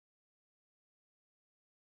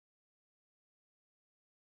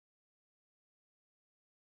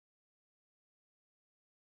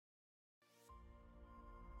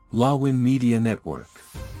Lawin Media Network.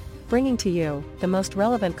 Bringing to you the most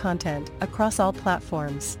relevant content across all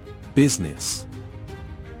platforms. Business,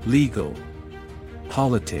 legal,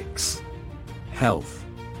 politics, health,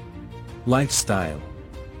 lifestyle,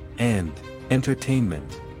 and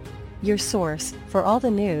entertainment. Your source for all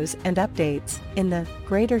the news and updates in the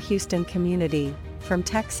greater Houston community, from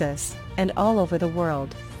Texas and all over the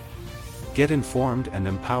world. Get informed and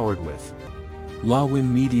empowered with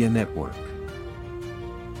Lawin Media Network.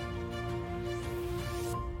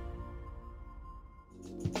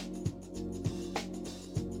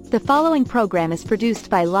 The following program is produced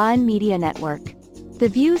by Lawin Media Network. The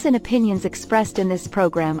views and opinions expressed in this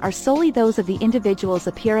program are solely those of the individuals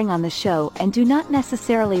appearing on the show and do not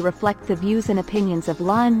necessarily reflect the views and opinions of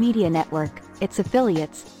Lawin Media Network, its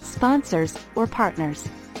affiliates, sponsors, or partners.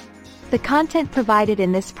 The content provided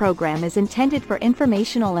in this program is intended for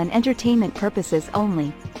informational and entertainment purposes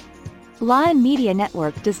only. Lawin Media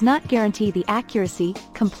Network does not guarantee the accuracy,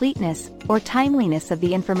 completeness, or timeliness of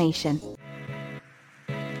the information.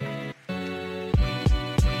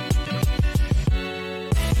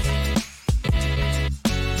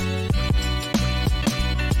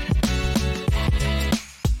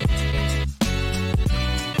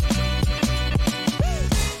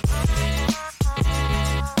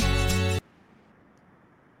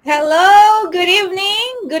 Hello, good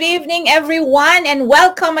evening everyone, and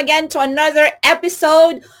welcome again to another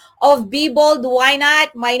episode of Be Bold, Why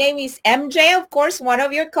Not? My name is MJ, of course, one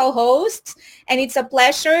of your co-hosts, and it's a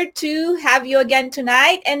pleasure to have you again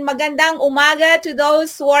tonight, and magandang umaga to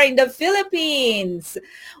those who are in the Philippines.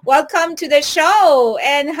 Welcome to the show,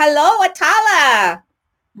 and hello, Atala.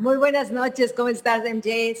 Muy buenas noches, ¿cómo estás,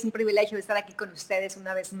 MJ? Es un privilegio estar aquí con ustedes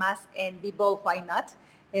una vez más en Be Bold, Why Not?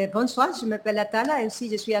 Bonsoir, je m'appelle Atala et aussi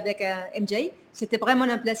je suis avec MJ. C'était vraiment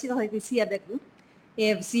un plaisir d'être ici avec vous.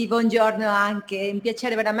 Sì, buongiorno anche, è un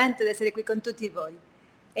piacere veramente essere qui con tutti voi.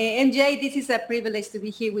 MJ, this is a privilege to be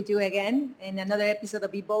here with you again in another episode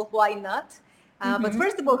of Be Bold, Why Not? But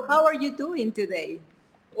first of all, how are you doing today?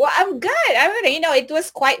 Well, I'm good. It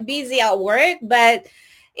was quite busy at work, but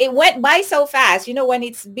it went by so fast. You know, when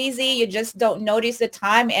it's busy, you just don't notice the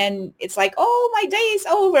time and it's like, oh, my day is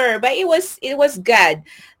over. But it was good.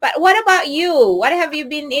 But what about you? What have you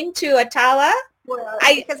been into, Atala? Well,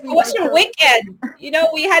 what's your weekend? You know,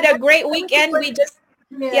 we had a great weekend. We just,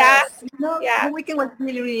 yes, the weekend was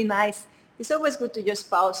really, really nice. It's always good to just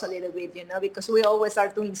pause a little bit, because we always are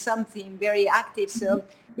doing something very active. So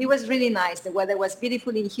it was really nice. The weather was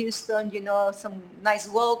beautiful in Houston, some nice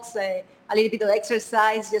walks, a little bit of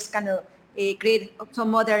exercise, just kind of create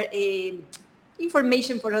some other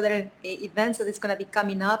information for other events that is going to be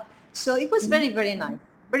coming up. So it was very, very nice.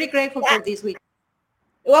 Very grateful for this week.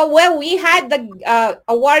 Well, we had the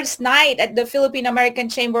awards night at the Philippine American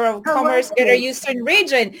Chamber of Commerce Greater Houston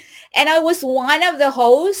Region. And I was one of the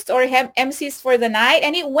hosts or MCs for the night.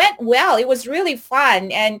 And it went well. It was really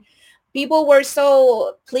fun. And people were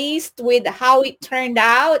so pleased with how it turned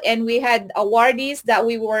out. And we had awardees that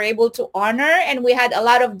we were able to honor. And we had a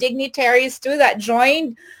lot of dignitaries too that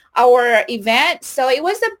joined our event. So it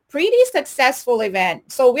was a pretty successful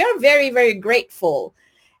event. So we are very, very grateful.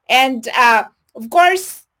 And of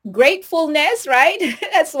course, gratefulness, right?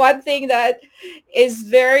 That's one thing that is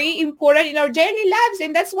very important in our daily lives.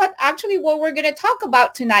 And that's what we're going to talk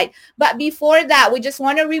about tonight. But before that, we just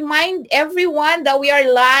want to remind everyone that we are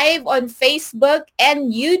live on Facebook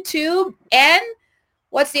and YouTube. And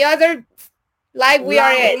what's the other live we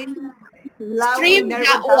are in? Stream.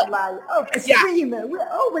 Stream. We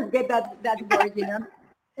always get that word,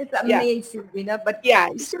 It's amazing, But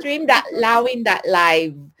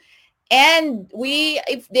stream.lawin.live. And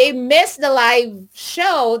if they miss the live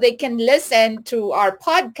show, they can listen to our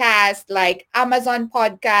podcast like Amazon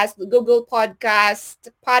Podcast, Google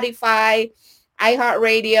Podcast, Spotify,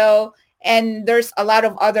 iHeartRadio, and there's a lot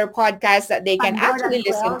of other podcasts that they can actually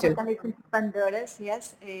listen to. They can listen to Pandora's,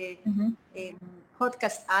 yes,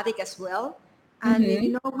 Podcast Addict as well. And,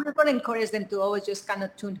 we're going to encourage them to always just kind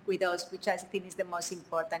of tune with us, which I think is the most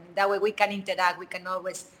important. And that way we can interact. We can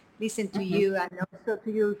always listen to you and also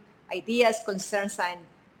to your ideas, concerns, and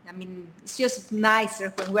it's just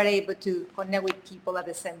nicer when we're able to connect with people at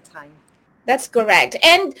the same time. That's correct.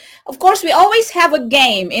 And of course, we always have a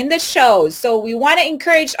game in the show. So we want to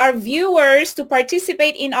encourage our viewers to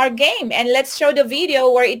participate in our game. And let's show the video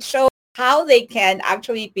where it shows how they can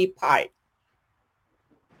actually be part.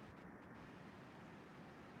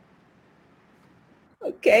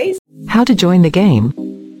 Okay. How to join the game.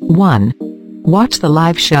 1. Watch the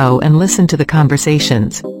live show and listen to the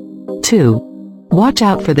conversations. 2. Watch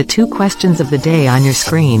out for the 2 questions of the day on your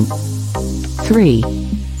screen. 3.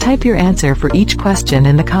 Type your answer for each question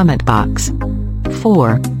in the comment box.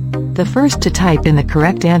 4. The first to type in the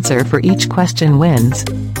correct answer for each question wins.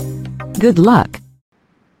 Good luck!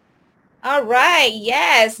 All right.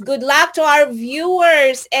 Yes. Good luck to our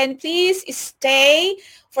viewers. And please stay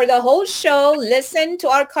for the whole show. Listen to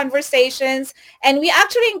our conversations. And we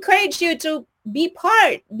actually encourage you to be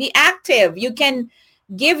active. You can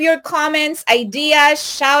give your comments, ideas,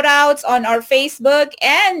 shout outs on our Facebook,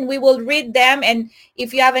 and we will read them. And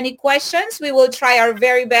if you have any questions, we will try our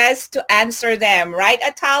very best to answer them. Right,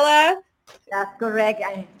 Atala? That's correct,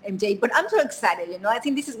 MJ. But I'm so excited. I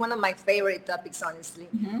think this is one of my favorite topics, honestly,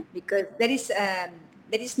 because there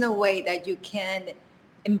is no way that you can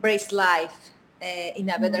embrace life in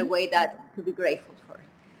a better way that to be grateful for.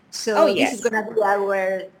 So Oh, this is yes. going to be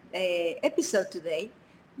our episode today.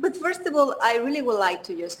 But first of all, I really would like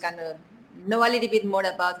to just kind of know a little bit more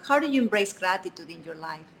about how do you embrace gratitude in your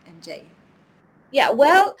life, MJ? Yeah.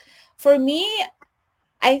 Well, for me,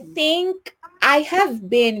 I think I have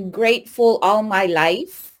been grateful all my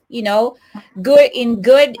life,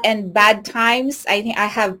 good and bad times. I think I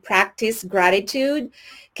have practiced gratitude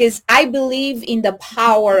because I believe in the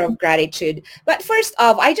power of gratitude. But first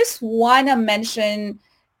off, I just want to mention,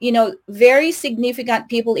 very significant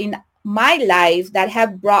people in my life that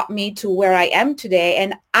have brought me to where I am today.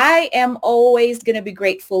 And I am always going to be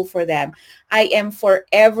grateful for them. I am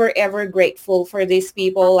forever, ever grateful for these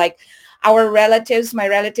people. Like, my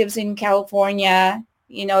relatives in California,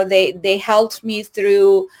 they helped me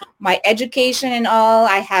through my education and all.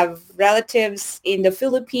 I have relatives in the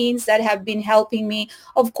Philippines that have been helping me.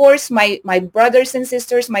 Of course, my brothers and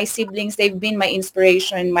sisters, my siblings, they've been my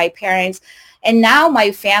inspiration, my parents, and now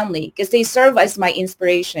my family, because they serve as my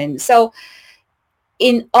inspiration. So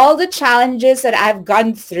in all the challenges that I've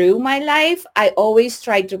gone through my life, I always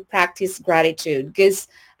try to practice gratitude because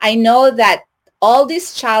I know that all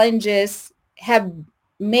these challenges have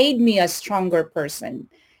made me a stronger person.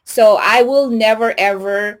 So I will never,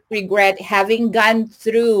 ever regret having gone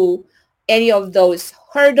through any of those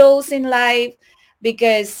hurdles in life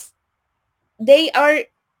because they are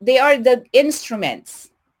the instruments,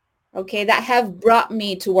 okay, that have brought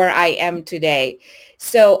me to where I am today.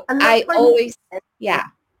 So I love I what you always, said. yeah.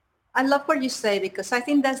 I love what you say because I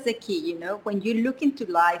think that's the key, when you look into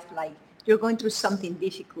life like you're going through something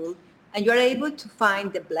difficult and you're able to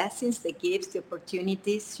find the blessings, the gifts, the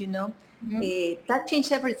opportunities, Mhm. that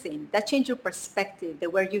changes everything. That changes your perspective, the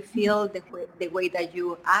way you feel, the way that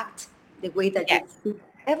you act, the way that you Yes. speak.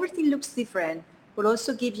 Everything looks different, but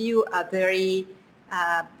also give you a very,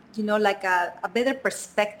 uh, like a better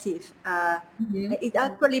perspective. Mhm. It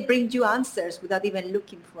actually brings you answers without even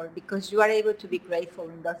looking for because you are able to be grateful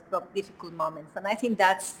in those difficult moments. And I think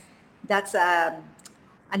that's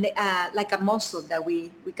like a muscle that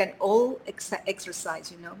we can all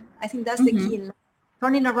exercise. I think that's the key Mhm. in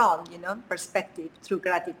turning around, perspective through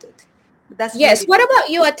gratitude. That's Yes. What beautiful. about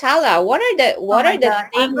you, Atala? What are the Oh what my are the God,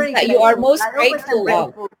 I'm things very that you are grateful. most I always am grateful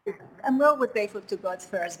of? grateful. I'm always grateful to God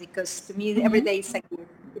first because to me every Mhm. day is a gift.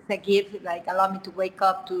 It's a gift, like allow me to wake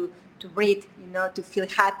up, to breathe, to feel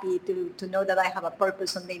happy, to know that I have a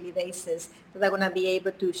purpose on daily basis, that I'm gonna be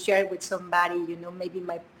able to share with somebody, maybe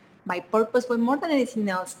my purpose, but more than anything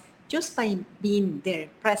else, just by being there,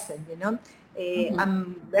 present. Mhm. I'm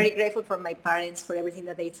very grateful for my parents, for everything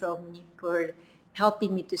that they taught me, for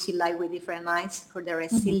helping me to see life with different eyes, for the Mhm.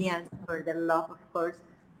 resilience, for the love, of course,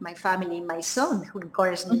 my family, my son, who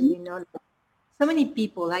encouraged me, Mhm. So many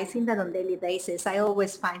people, I think that on a daily basis, I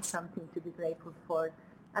always find something to be grateful for.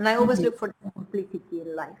 And I always Mhm. look for the simplicity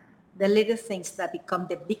in life, the little things that become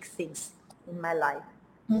the big things in my life.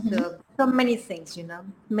 Mhm. So many things,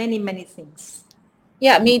 many, many things.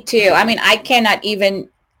 Yeah, me too. I mean, I cannot even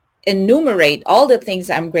enumerate all the things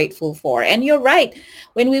I'm grateful for. And you're right.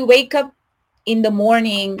 When we wake up in the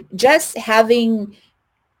morning, just having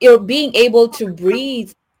you're being able to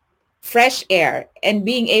breathe fresh air and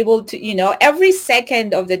being able to, every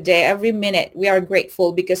second of the day, every minute, we are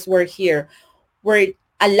grateful because we're here. We're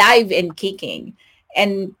alive and kicking.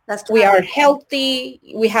 And That's we are right. healthy.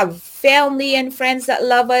 We have family and friends that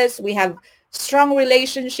love us. We have strong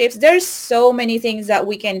relationships. There's so many things that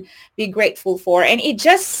we can be grateful for. And it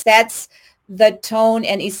just sets the tone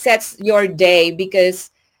and it sets your day because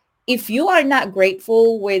if you are not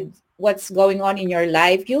grateful with what's going on in your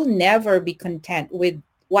life, you'll never be content with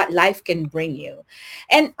what life can bring you.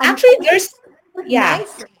 And And actually there's, yeah.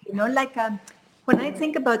 nice, like when I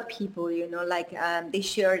think about people, like they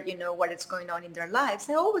share, what is going on in their lives,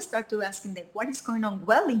 I always start to asking them, what is going on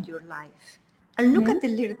well in your life? And look Mhm. at the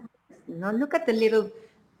little, look at the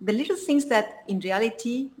little things that in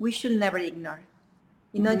reality we should never ignore.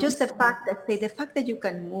 Just the fact that the fact that you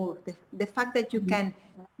can move, the fact that you can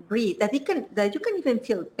breathe, that you can even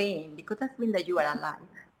feel pain, because that means that you are alive,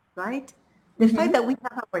 right? The fact that we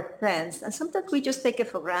have our sense, and sometimes we just take it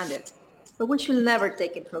for granted, but we should never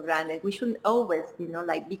take it for granted. We should always,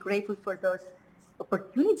 be grateful for those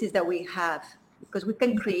opportunities that we have, because we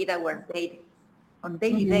can create our day on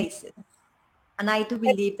daily basis. And I do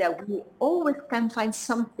believe that we always can find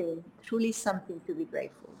something, truly something to be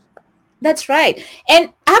grateful. That's right.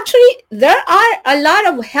 And actually, there are a lot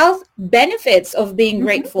of health benefits of being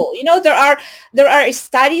grateful. There are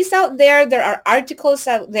studies out there, there are articles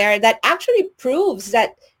out there that actually proves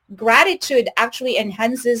that gratitude actually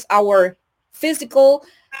enhances our physical,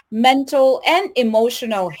 mental, and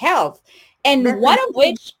emotional health. And one of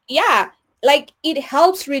which, like it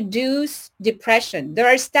helps reduce depression. There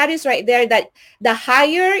are studies right there that the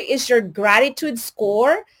higher is your gratitude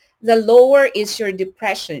score, the lower is your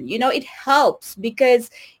depression. It helps because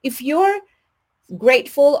if you're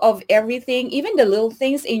grateful of everything, even the little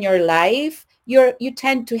things in your life, you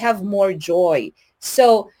tend to have more joy.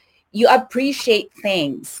 So you appreciate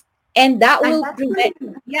things, and that will prevent.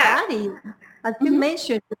 Yeah. Body, as you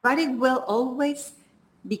mentioned, the body will always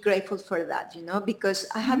be grateful for that, because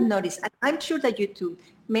I have noticed, and I'm sure that you too,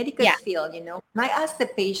 medical field, when I ask the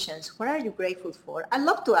patients, what are you grateful for? I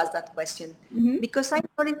love to ask that question because I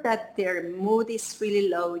notice that their mood is really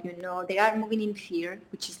low, they are moving in fear,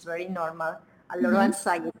 which is very normal, a lot of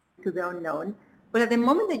anxiety to the unknown. But at the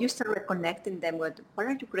moment that you start reconnecting them with, what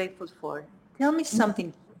are you grateful for? Tell me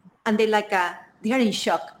something. And they they are in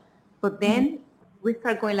shock. But then we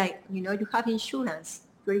start going like, you have insurance.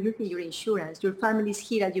 You're using your insurance. Your family is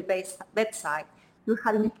here at your bedside. You're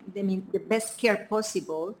having them in the best care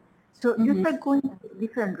possible. So you start going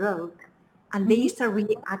different roads, and they start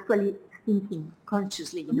really actually thinking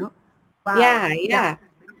consciously, Wow. Yeah.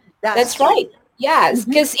 That's true. right. Yes,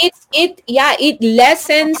 because it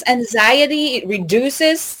lessens anxiety, it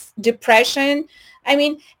reduces depression. I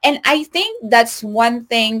mean, and I think that's one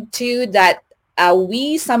thing too that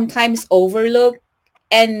we sometimes overlook,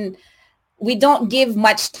 and we don't give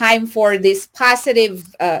much time for these positive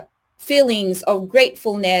feelings of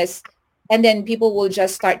gratefulness, and then people will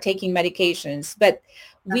just start taking medications. But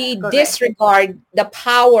we disregard the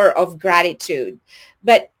power of gratitude.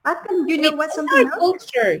 But Actually, what something in our else?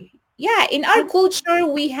 culture, in our culture,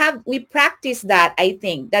 we practice that. I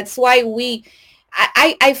think that's why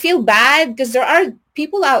I feel bad because there are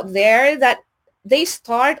people out there that they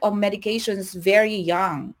start on medications very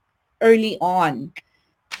young, early on.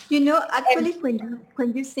 Actually,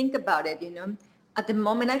 when you think about it, at the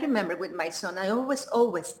moment, I remember with my son, I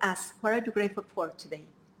always ask, what are you grateful for today?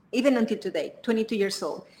 Even until today, 22 years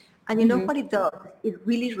old. And you know what it does? It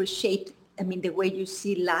really reshaped, the way you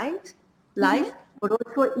see life, but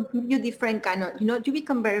also it gives you different kind of, you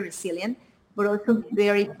become very resilient, but also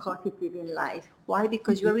very positive in life. Why?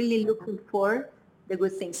 Because you're really looking for the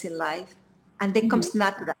good things in life, and they comes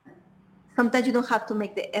natural. Sometimes you don't have to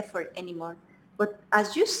make the effort anymore. But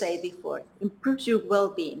as you said before, improves your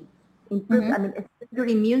well-being, your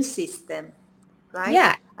immune system, right?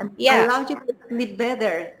 Yeah, And yeah. allows you to sleep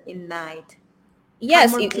better in night, have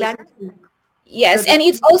Yes, more clarity. yes, and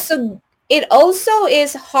it also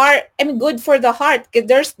is hard. I mean, good for the heart. 'Cause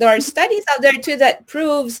there are studies out there too that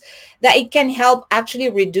proves that it can help actually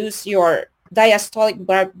reduce your diastolic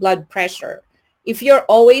blood pressure. If you're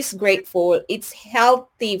always grateful, it's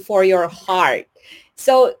healthy for your heart.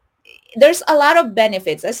 So there's a lot of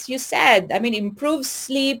benefits, as you said. I mean, improves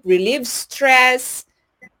sleep, relieves stress,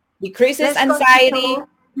 decreases Less anxiety. cortisol.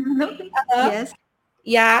 Uh, Yes.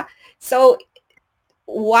 yeah. So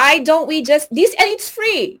why don't we just this, and it's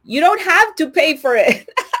free, you don't have to pay for it.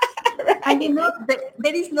 And Right?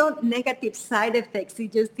 there is no negative side effects. You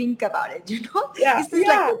just think about it, Yeah, It's just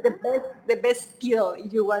like yeah, the best skill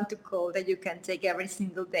you want to call that you can take every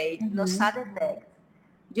single day. No side effects,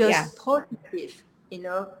 yeah. just positive,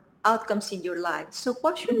 outcomes in your life. So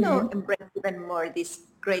what should embrace even more this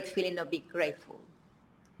great feeling of being grateful?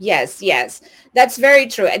 Yes, that's very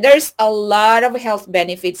true. And there's a lot of health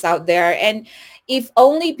benefits out there, and if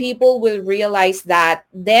only people will realize that,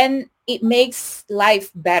 then it makes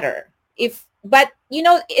life better. If but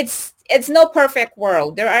it's no perfect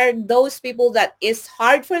world. There are those people that it's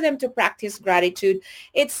hard for them to practice gratitude.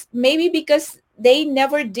 It's maybe because they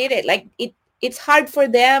never did it. Like it's hard for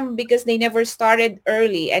them because they never started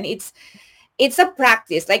early, and it's a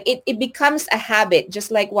practice. Like it becomes a habit,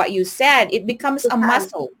 just like what you said. It becomes To a have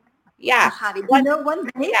muscle. to Yeah. have it. What? One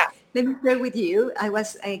day, Yeah. let me share with you, I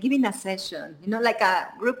was giving a session, like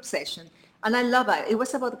a group session, and I love it. It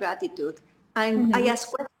was about gratitude. And I Mm-hmm. asked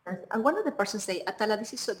questions and one of the persons say, Atala,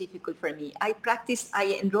 this is so difficult for me. I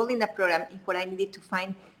enrolled in a program where I needed to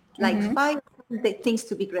find like 5 things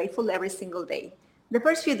to be grateful every single day. The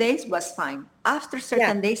first few days was fine. After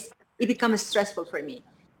certain days, it becomes stressful for me.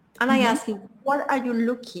 And I asked him, what are you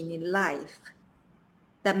looking in life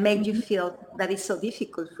that made you feel that it's so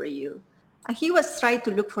difficult for you? And he was trying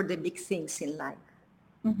to look for the big things in life.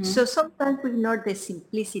 So sometimes we ignore the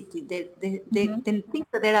simplicity, the things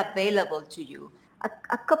that are available to you.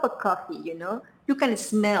 A cup of coffee, you can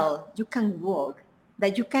smell, you can walk,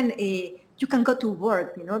 that you can go to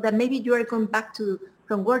work, that maybe you are going back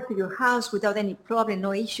from work to your house without any problem,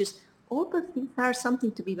 no issues. All those things are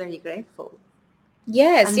something to be very grateful.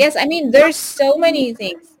 Yes, yes. I mean, there's so many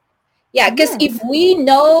things. Yeah, because if we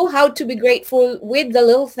know how to be grateful with the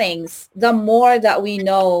little things, the more that we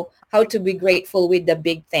know how to be grateful with the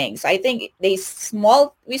big things. I think we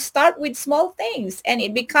start with small things and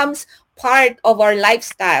it becomes part of our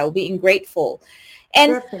lifestyle, being grateful.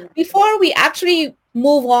 And before we actually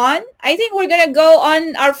move on, I think we're going to go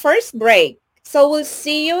on our first break. So we'll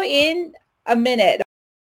see you in a minute.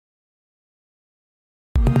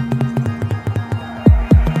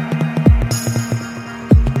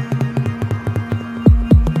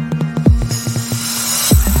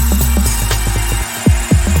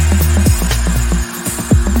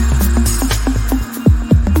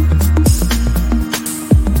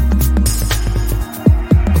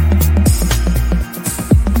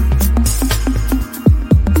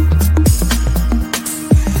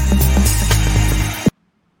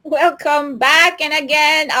 Welcome back. And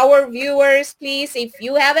again, our viewers, please, if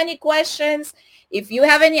you have any questions, if you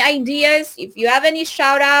have any ideas, if you have any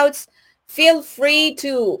shout outs, feel free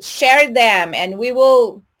to share them and we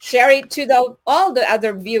will share it to all the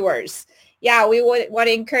other viewers. Yeah, we would want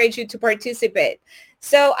to encourage you to participate.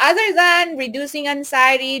 So other than reducing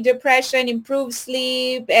anxiety, depression, improve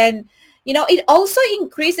sleep, and, it also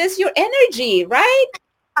increases your energy, right?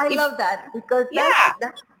 I love that because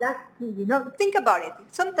that's think about it.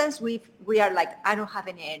 Sometimes we are like, I don't have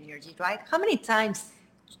any energy, right? How many times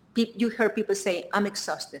you heard people say, I'm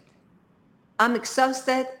exhausted. I'm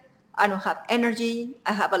exhausted. I don't have energy.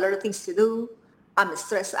 I have a lot of things to do. I'm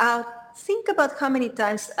stressed out. Think about how many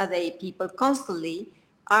times a day people constantly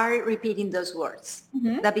are repeating those words.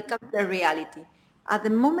 That becomes their reality. At the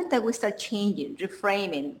moment that we start changing,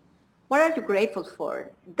 reframing, what are you grateful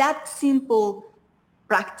for? That simple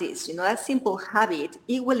practice, that simple habit,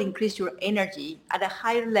 it will increase your energy at a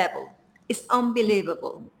higher level. It's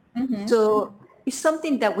unbelievable. So it's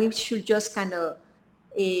something that we should just kind of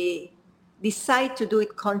decide to do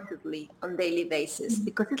it consciously on a daily basis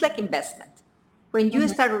because it's like investment. When you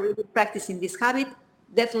start really practicing this habit,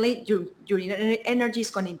 definitely your energy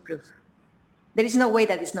is going to improve. There is no way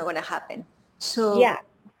that it's not going to happen. So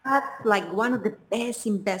that's like one of the best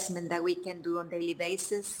investment that we can do on a daily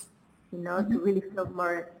basis. To really feel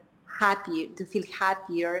more happy, to feel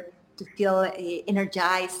happier, to feel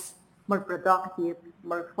energized, more productive,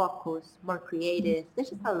 more focused, more creative. There's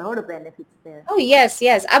just a lot of benefits there. Oh, yes,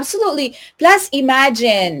 absolutely. Plus,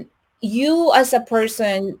 imagine you as a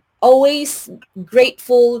person always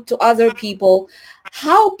grateful to other people.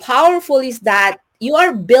 How powerful is that? You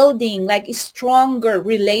are building like stronger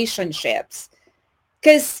relationships.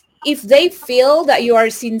 Because if they feel that you are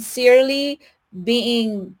sincerely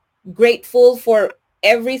being grateful for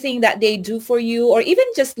everything that they do for you, or even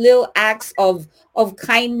just little acts of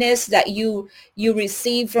kindness that you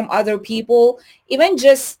receive from other people, even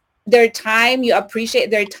just their time, you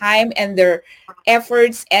appreciate their time and their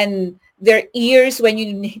efforts and their ears when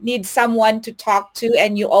you need someone to talk to,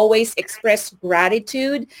 and you always express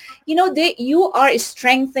gratitude, you are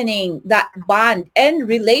strengthening that bond and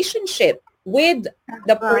relationship with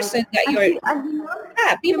the person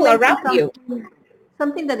that people around you.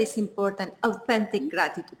 Something that is important, authentic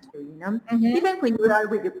gratitude, Even when you are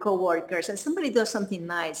with your coworkers and somebody does something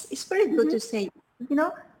nice, it's very good to say,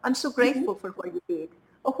 I'm so grateful for what you did.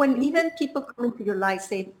 Or when even people come into your life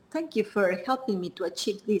say, thank you for helping me to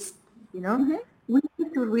achieve this, we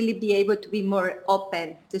need to really be able to be more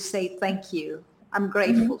open to say, thank you, I'm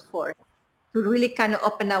grateful for, to really kind of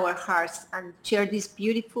open our hearts and share this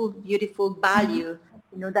beautiful, beautiful value,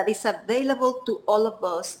 that is available to all of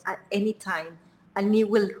us at any time. And it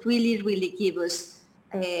will really, really give us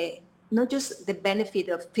not just the benefit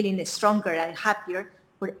of feeling stronger and happier,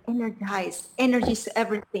 but energized. Energy is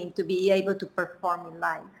everything to be able to perform in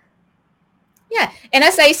life. Yeah. And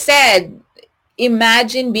as I said,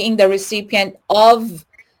 imagine being the recipient of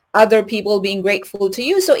other people being grateful to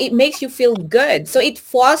you. So it makes you feel good. So it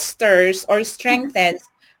fosters or strengthens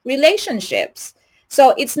relationships.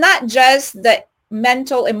 So it's not just the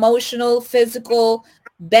mental, emotional, physical,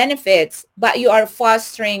 benefits, but you are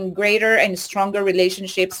fostering greater and stronger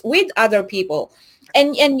relationships with other people.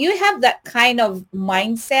 And you have that kind of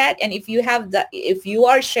mindset, and if you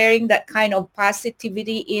are sharing that kind of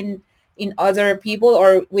positivity in other people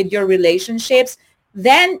or with your relationships,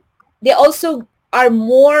 then they also are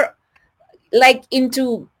more like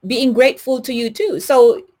into being grateful to you too.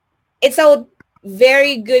 So it's a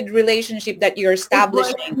very good relationship that you're It works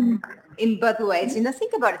establishing. in both ways.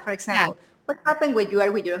 Think about it. For Yeah. example, what happens when you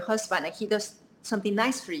are with your husband and he does something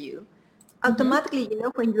nice for you? Mm-hmm. Automatically,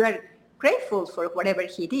 when you are grateful for whatever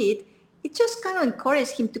he did, it just kind of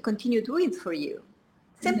encourages him to continue doing it for you.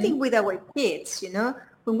 Same Mm-hmm. thing with our kids,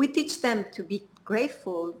 when we teach them to be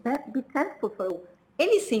grateful, that be thankful for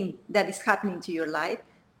anything that is happening to your life,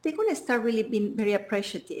 they're going to start really being very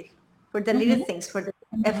appreciative for the Mm-hmm. little things, for the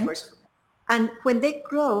efforts. And when they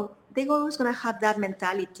grow, they're always going to have that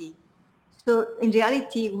mentality. So in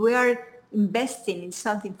reality, we are investing in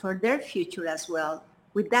something for their future as well.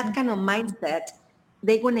 With that kind of mindset,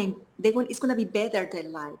 it's gonna be better their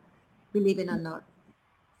life, believe it or not.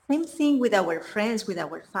 Same thing with our friends, with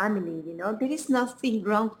our family. There is nothing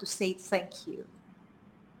wrong to say thank you.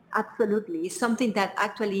 Absolutely, it's something that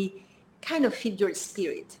actually kind of feeds your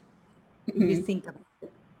spirit if you Mm-hmm. think about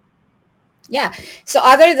it. Yeah. So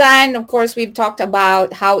other than, of course, we've talked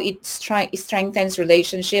about how it strengthens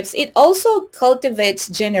relationships, it also cultivates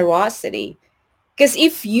generosity. Because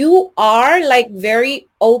if you are like very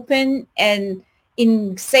open and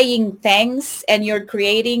in saying thanks, and you're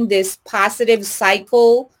creating this positive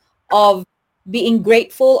cycle of being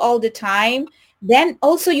grateful all the time, then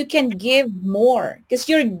also you can give more because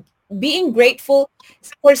you're being grateful.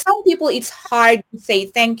 For some people, it's hard to say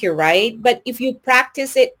thank you, right? But if you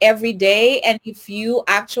practice it every day and if you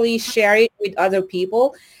actually share it with other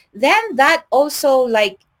people, then that also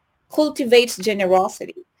like cultivates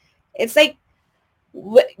generosity. It's like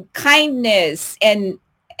kindness and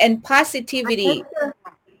And positivity. also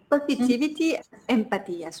Mhm. positivity,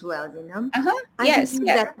 empathy as well. Uh-huh. I Yes, believe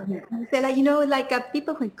yes. that you say like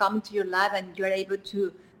people who come into your life and you're able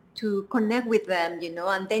to connect with them,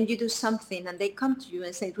 and then you do something and they come to you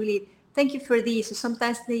and say, really, thank you for this. So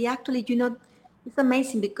sometimes they actually, it's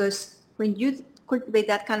amazing because when you cultivate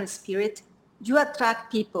that kind of spirit, you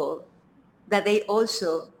attract people that they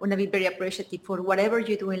also want to be very appreciative for whatever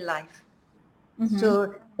you do in life. Mm-hmm.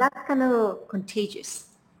 So that's kind of contagious,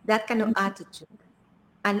 that kind of attitude,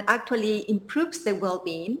 and actually improves the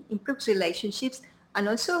well-being, improves relationships, and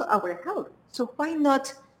also our health. So why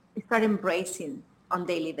not start embracing on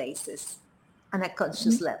daily basis on a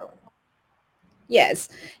conscious level? Yes.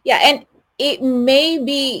 Yeah. And it may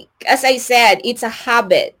be, as I said, it's a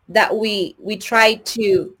habit that we try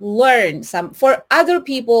to learn. Some for other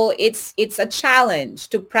people, it's a challenge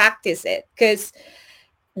to practice it because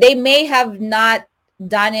they may have not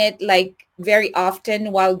done it like very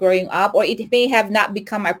often while growing up, or it may have not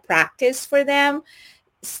become a practice for them,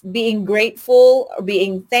 being grateful or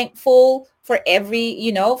being thankful for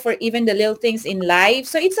for even the little things in life.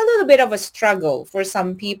 So it's a little bit of a struggle for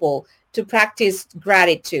some people to practice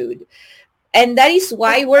gratitude. And that is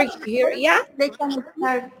why we're here. Yeah. They can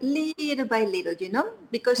start little by little,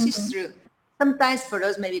 because it's Mhm. true. Sometimes for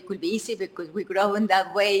us, maybe it could be easy because we grow in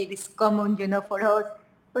that way. It is common, for us.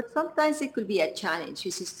 But sometimes it could be a challenge,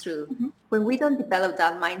 this is true. When we don't develop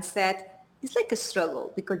that mindset, it's like a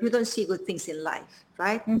struggle because you don't see good things in life,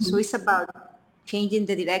 right? So Mhm. it's about changing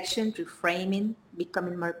the direction, reframing,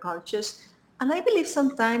 becoming more conscious. And I believe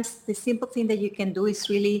sometimes the simple thing that you can do is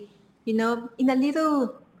really, in a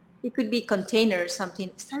little, it could be container or something,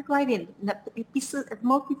 start writing in a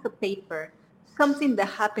small piece of paper, something that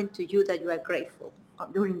happened to you that you are grateful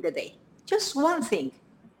during the day. Just one thing.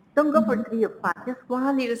 Don't go for Mhm. 3 or 5, just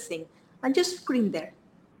one little thing. And just put in there.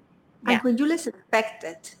 And Yeah. when you least expect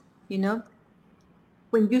it,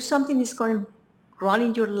 when you something is going wrong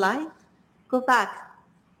in your life, go back,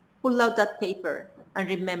 pull out that paper and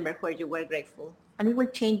remember where you were grateful. And it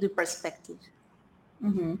will change the perspective.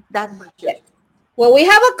 Mhm. That's for Yeah. sure. Well, we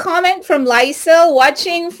have a comment from Lysel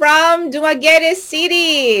watching from Dumaguete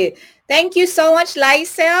City. Thank you so much,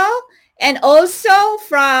 Lysel. And also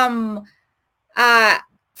uh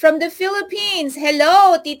from the Philippines.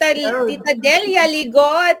 Hello, Hello. Tita Delia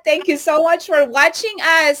Ligot. Thank you so much for watching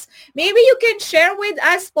us. Maybe you can share with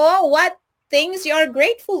us, po, what things you're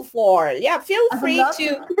grateful for. Yeah, feel I would free love to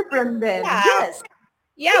to. hear from them. Yeah, Yes,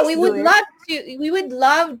 yeah, please do it. we would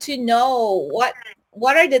love to know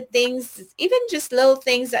what are the things, even just little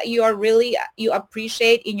things that you are really you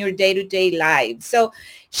appreciate in your day-to-day life. So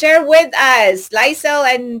share with us, Lysel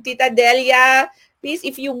and Tita Delia, please,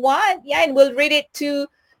 if you want. Yeah, and we'll read it to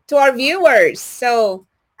our viewers. So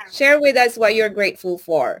Share with us what you're grateful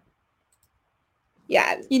for.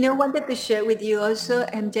 Yeah. You know, wanted to share with you also,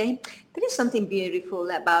 MJ, there is something beautiful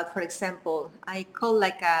about, for example, I call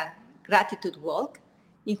like a gratitude walk,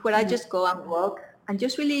 in where I just go and walk and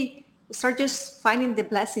just really start just finding the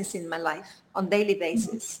blessings in my life on daily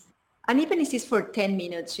basis. And even if it's for 10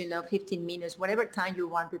 minutes, 15 minutes, whatever time you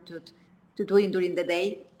wanted to do it during the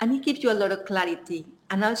day, and it gives you a lot of clarity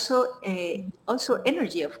and also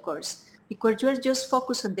energy, of course, because you're just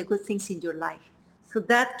focused on the good things in your life. So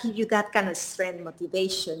that gives you that kind of strength,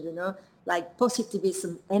 motivation, like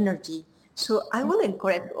positivism, energy. So I will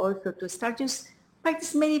encourage also to start just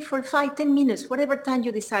practice maybe for 5, 10 minutes, whatever time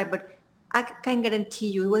you decide, but I can guarantee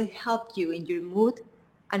you it will help you in your mood,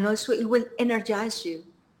 and also it will energize you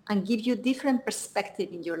and give you different perspective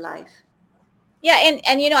in your life. Yeah, and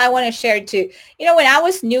I want to share too. When I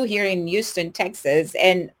was new here in Houston, Texas,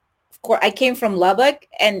 and of course I came from Lubbock,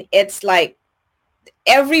 and it's like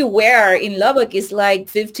everywhere in Lubbock is like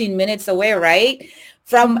 15 minutes away, right?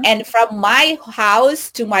 From my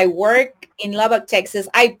house to my work in Lubbock, Texas,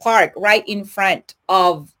 I park right in front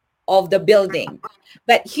of the building.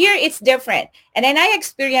 But here it's different. And then I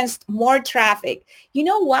experienced more traffic. You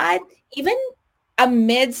know what? Even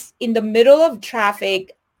amidst in the middle of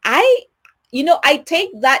traffic, I take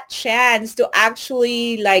that chance to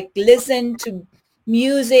actually like listen to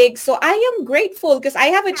music. So I am grateful because I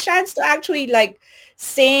have a chance to actually like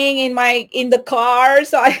sing in the car.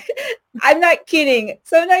 So I'm not kidding.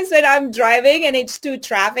 Sometimes when I'm driving and it's too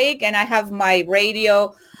traffic and I have my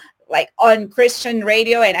radio like on Christian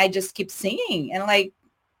radio and I just keep singing and like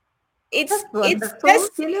it's just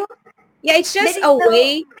yeah, it's just a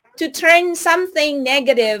way to turn something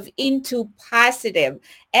negative into positive.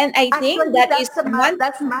 And I think Actually, that is one.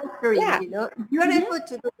 that's mastery, Yeah. If you're able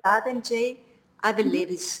to do that, MJ, I believe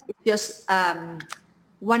it's just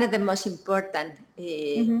one of the most important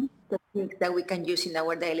techniques that we can use in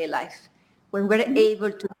our daily life. When we're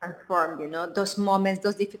able to transform, those moments,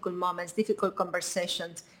 those difficult moments, difficult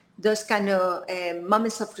conversations, those kind of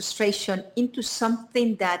moments of frustration into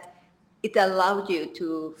something that it allows you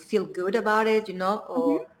to feel good about it,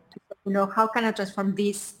 or how can I transform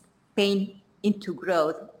this pain into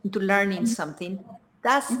growth, into learning something?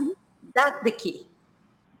 That's the key.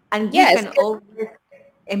 And we Yes. can always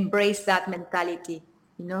embrace that mentality.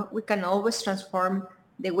 We can always transform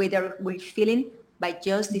the way that we're feeling by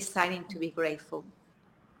just deciding to be grateful.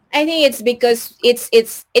 I think it's because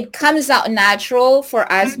it comes out natural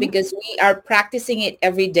for us because we are practicing it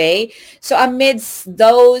every day. So amidst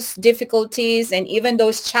those difficulties and even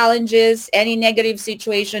those challenges, any negative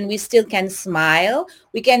situation, we still can smile.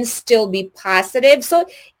 We can still be positive. So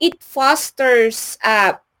it fosters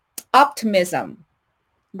optimism.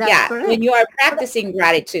 That's correct. When you are practicing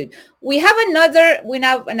gratitude. We have another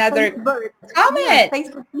comment. Thanks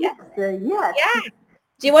for Yes. Yes.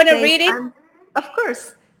 Do you want to read it? Of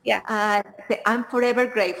course. Yeah. I'm forever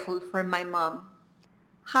grateful for my mom.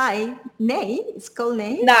 Hi, Nay. It's called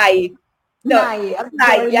Nay. Nai. No, Nai.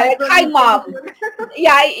 Nai. Yeah, like, hi, mom.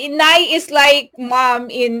 Yeah, Nai is like mom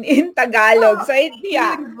in Tagalog. So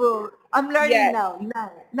Beautiful. I'm learning now.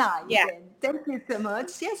 Nai. Yeah. Again. Thank you so much.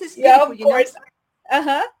 Yes, it's Yeah, beautiful. of course.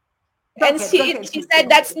 Uh-huh. And she said,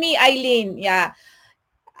 that's me, Eileen. Yeah.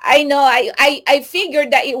 I know. I figured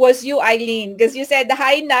that it was you, Eileen, because you said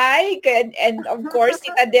hi, Nike, and of course,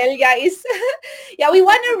 Tita Delia is. Yeah, we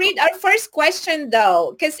want to read our first question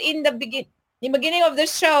though, because in the beginning of the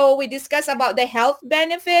show, we discussed about the health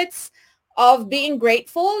benefits of being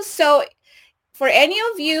grateful. So, for any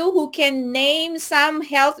of you who can name some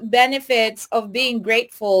health benefits of being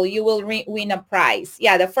grateful, you will win a prize.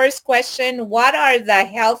 Yeah, the first question: what are the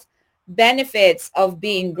health benefits of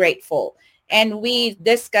being grateful? And we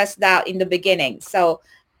discussed that in the beginning. So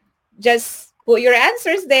just put your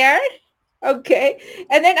answers there. Okay.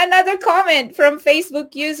 And then another comment from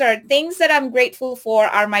Facebook user. Things that I'm grateful for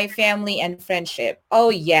are my family and friendship. Oh,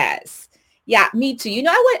 yes. Yeah, me too.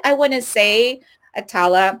 I want to say,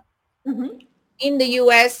 Atala, in the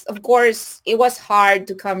U.S., of course, it was hard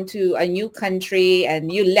to come to a new country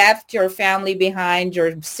and you left your family behind,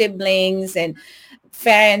 your siblings and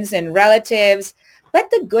friends and relatives. But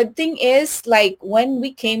the good thing is, like, when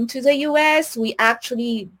we came to the U.S., we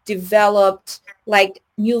actually developed, like,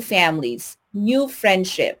 new families, new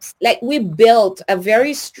friendships. Like, we built a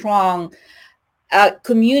very strong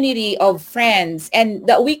community of friends and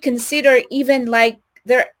that we consider even, like,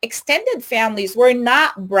 their extended families. We're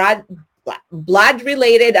not blood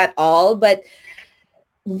related at all, but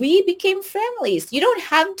we became families. You don't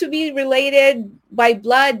have to be related by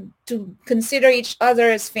blood to consider each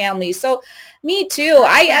other as family. So me too.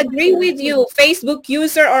 I agree with you, Facebook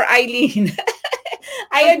user or Eileen.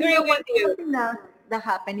 I But you agree know with what? you. Something else that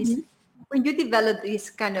happens is when you develop this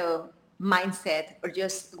kind of mindset or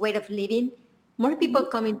just way of living, more people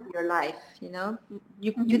come into your life.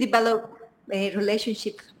 You develop a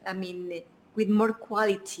relationship. I mean, with more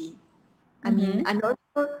quality. I mean, Mm-hmm. and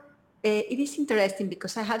also it is interesting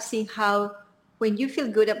because I have seen how when you feel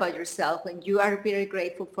good about yourself, when you are very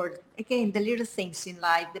grateful for, again, the little things in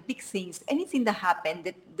life, the big things, anything that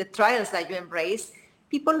happened, the trials that you embrace,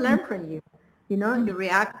 people learn from you. Your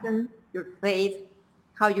reaction, your faith,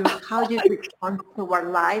 how you respond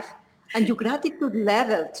toward life, and your gratitude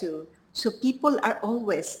level too. So people are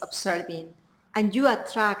always observing, and you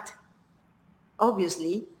attract,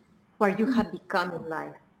 obviously, what you have become in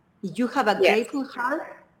life. If you have a Yes. grateful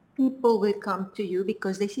heart, people will come to you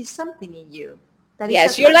because they see something in you that is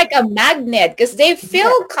Yes, you're like attractive. a magnet because they Yes,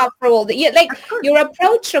 feel comfortable. Like of course. you're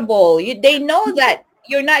approachable. They know that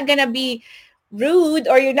you're not gonna be rude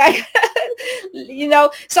or you're not,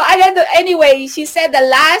 So I don't know. Anyway, she said the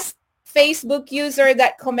last Facebook user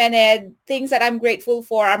that commented things that I'm grateful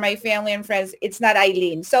for are my family and friends. It's not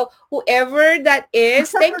Eileen. So whoever that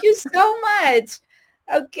is, thank you so much.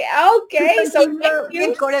 Okay, To okay. So thank continue, we you.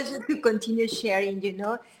 encourage you to continue sharing.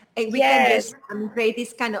 And we can Yes. just create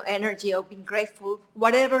this kind of energy of being grateful.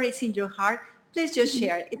 Whatever is in your heart, please just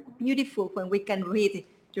share. It's beautiful when we can read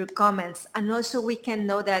your comments. And also we can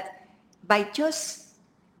know that by just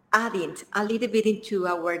adding a little bit into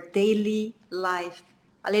our daily life,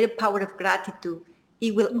 a little power of gratitude,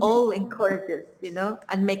 it will all encourage us,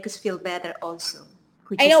 and make us feel better also,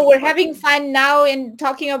 which I is know we're important. having fun now in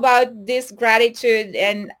talking about this gratitude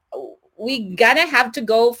and we gonna have to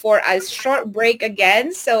go for a short break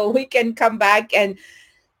again so we can come back and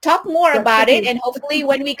talk more about it. Definitely. And hopefully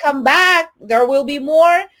when we come back, there will be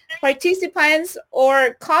more participants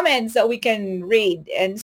or comments that we can read.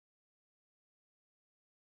 And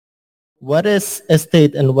What is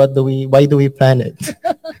estate and why do we plan it?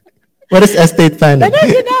 What is estate planning? But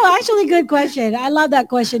actually, good question. I love that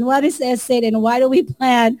question. What is estate and why do we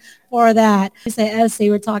plan for that? You say essay,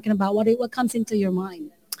 we're talking about what comes into your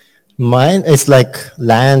mind. Mine is like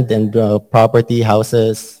land and property,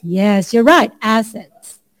 houses. Yes, you're right.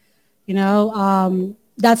 Assets.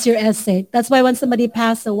 That's your estate. That's why when somebody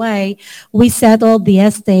passed away, we settle the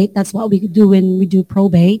estate. That's what we do when we do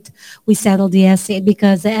probate. We settle the estate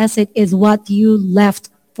because the estate is what you left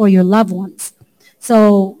for your loved ones.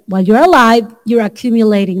 So while you're alive, you're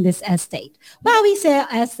accumulating this estate. Why we say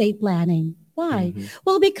estate planning? Why? Mm-hmm.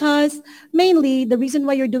 Well, because mainly the reason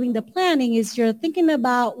why you're doing the planning is you're thinking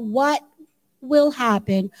about what will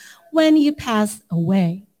happen when you pass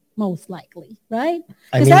away, most likely, right?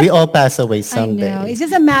 I Because mean, we that's, all pass away I know, someday. it's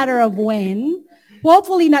just a matter of when.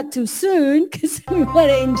 Hopefully not too soon because we want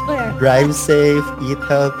to enjoy our Drive safe, eat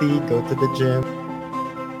healthy, go to the gym.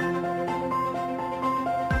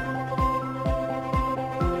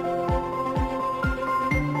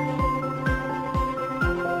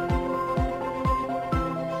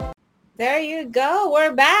 there you go.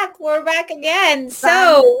 We're back. We're back again.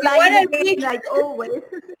 Flying, So we flying want again to like always.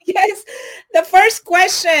 yes. The first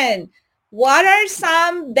question, what are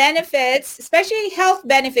some benefits, especially health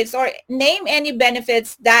benefits, or name any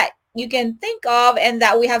benefits that you can think of and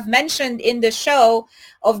that we have mentioned in the show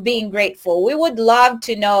of being grateful? We would love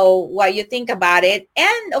to know what you think about it.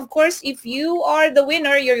 And of course, if you are the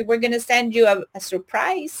winner, we're going to send you a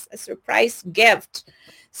surprise gift.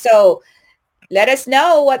 So let us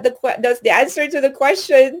know what the answer to the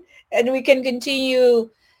question and we can continue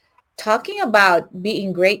talking about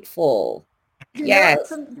being grateful.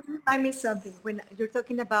 Yes. You remind me something when you're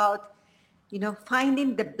talking about,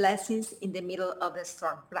 finding the blessings in the middle of the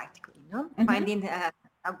storm, practically, Mm-hmm. finding a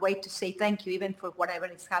way to say thank you even for whatever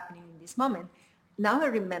is happening in this moment. Now I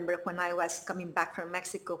remember when I was coming back from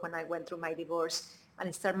Mexico, when I went through my divorce and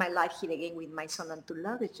I started my life here again with my son and two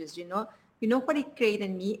luggages. You know what it created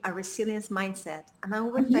in me? A resilience mindset. And I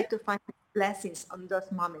always Mm-hmm. try to find blessings on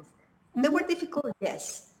those moments. They Mm-hmm. were difficult,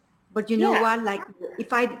 yes. But you know Yeah. what? Like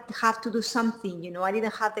if I have to do something, I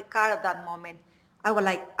didn't have the car at that moment. I was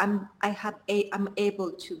like, I'm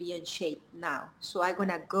able to be in shape now. So I'm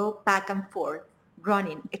gonna go back and forth,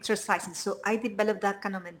 running, exercising. So I developed that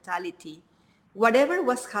kind of mentality. Whatever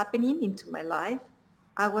was happening into my life,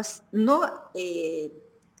 I was not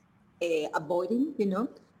avoiding,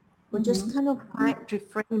 but just Mm-hmm. kind of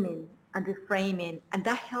reframing and reframing. And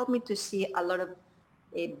that helped me to see a lot of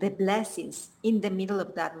the blessings in the middle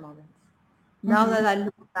of that moment. Now Mm-hmm. that I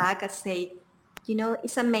look back, I say,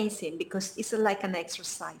 it's amazing because it's like an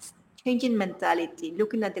exercise. Changing mentality,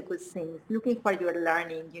 looking at the good things, looking what you're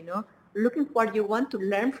learning, looking what you want to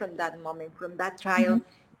learn from that moment, from that Mm-hmm. trial.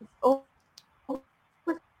 It's always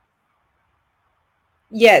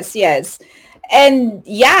Yes, yes. And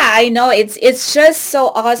yeah, I know it's just so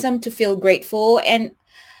awesome to feel grateful. And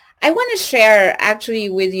I want to share actually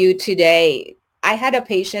with you today. I had a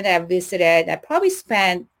patient I visited. I probably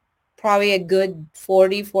spent probably a good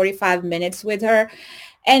 40, 45 minutes with her.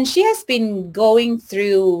 And she has been going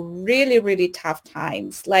through really, really tough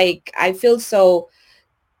times. Like I feel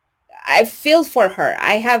for her.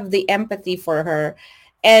 I have the empathy for her.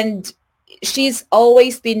 And she's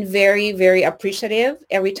always been very, very appreciative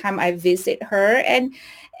every time I visit her. And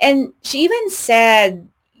she even said,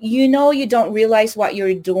 you know, you don't realize what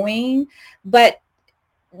you're doing, but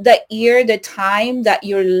the time that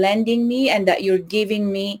you're lending me and that you're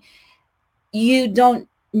giving me, you don't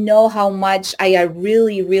know how much I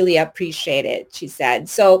really, really appreciate it, she said.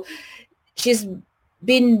 So she's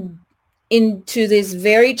been into these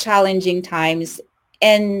very challenging times,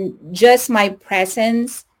 and just my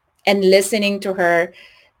presence and listening to her,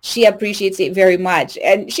 she appreciates it very much.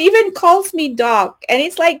 And she even calls me doc, and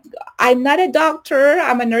it's like, I'm not a doctor,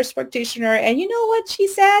 I'm a nurse practitioner. And you know what she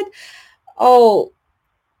said? Oh,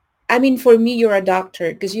 I mean, for me, you're a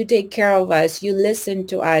doctor because you take care of us, you listen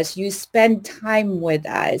to us, you spend time with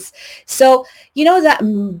us. So, you know,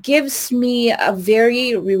 that gives me a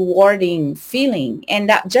very rewarding feeling, and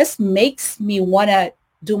that just makes me want to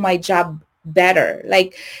do my job better.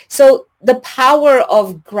 Like, so the power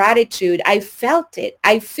of gratitude, I felt it.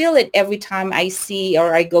 I feel it every time I see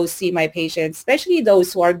or I go see my patients, especially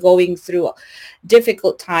those who are going through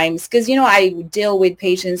difficult times. Because, you know, I deal with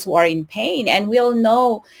patients who are in pain, and we all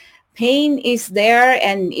know pain is there,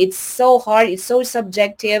 and it's so hard, it's so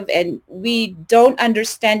subjective, and we don't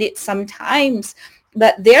understand it sometimes,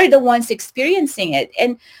 but they're the ones experiencing it.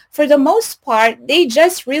 And for the most part, they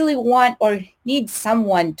just really want or need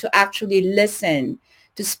someone to actually listen,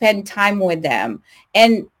 to spend time with them,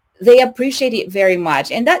 and they appreciate it very much.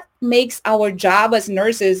 And that makes our job as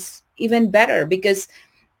nurses even better, because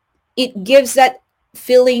it gives that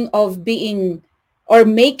feeling of being or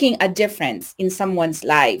making a difference in someone's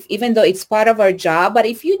life, even though it's part of our job. But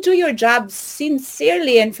if you do your job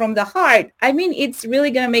sincerely and from the heart, I mean, it's really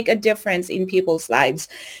going to make a difference in people's lives.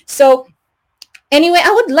 So anyway,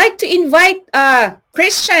 I would like to invite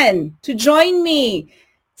Christian to join me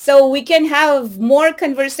so we can have more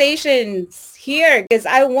conversations here, because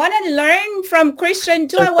I want to learn from Christian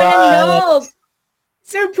too. I want to know. Surprise!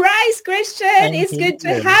 Surprise, Christian. I'm It's good to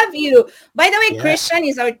here. have you. By the way, Yeah. Christian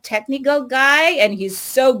is our technical guy, and he's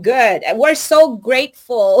so good. And we're so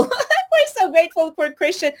grateful. We're so grateful for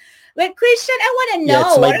Christian. But Christian, I want to Yeah, know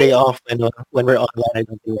it's my what are day the off when we're online. I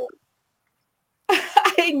don't do it.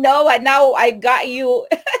 I know it now. I got you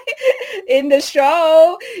in the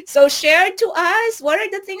show. So share to us, what are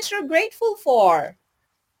the things you're grateful for?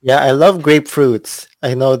 Yeah, I love grapefruits.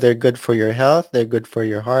 I know they're good for your health. They're good for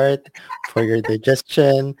your heart, for your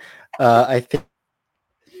digestion. I think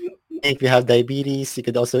if you have diabetes, you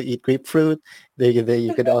could also eat grapefruit.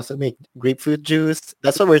 You could also make grapefruit juice.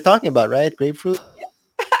 That's what we're talking about, right? Grapefruit.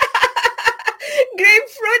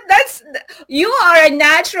 Grapefruit, that's, you are a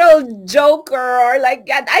natural joker, or like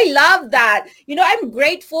that. I love that. You know, I'm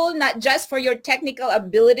grateful not just for your technical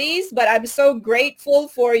abilities, but I'm so grateful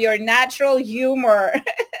for your natural humor.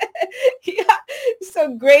 Yeah.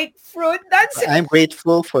 So grapefruit, that's I'm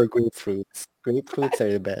grateful for grapefruits. Grapefruits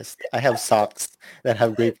are the best. I have socks that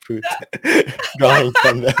have grapefruit drawings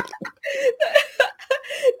on them.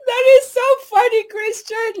 that is so funny,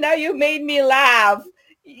 Christian. Now you made me laugh.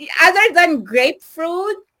 Other than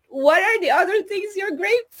grapefruit, what are the other things you're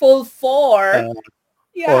grateful for? Uh,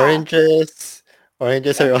 Yeah. oranges.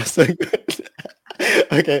 Oranges are Yeah. also good.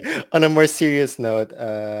 Okay, on a more serious note,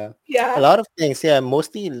 a Yeah. lot of things. Yeah,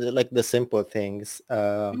 mostly like the simple things.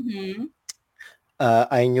 Mm-hmm.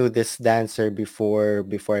 I knew this dancer before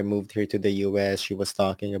I moved here to the US. She was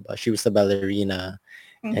a ballerina,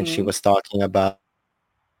 and she Mm-hmm. was talking about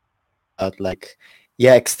like,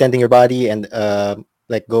 yeah, extending your body and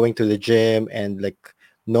like going to the gym and like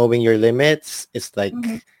knowing your limits. It's like,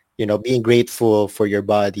 Mm-hmm. being grateful for your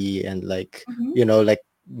body and like, Mm-hmm. like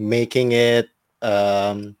making it,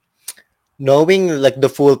 um, knowing like the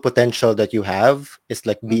full potential that you have is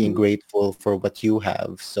like being Mm-hmm. grateful for what you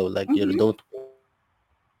have. So like, Mm-hmm. don't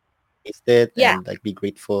waste it and like be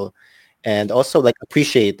grateful and also like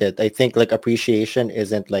appreciate it. I think like appreciation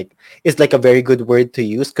is like a very good word to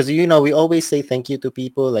use because we always say thank you to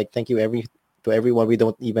people, like thank you to everyone. We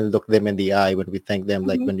don't even look them in the eye when we thank them,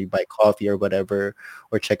 like when Mm-hmm. we buy coffee or whatever,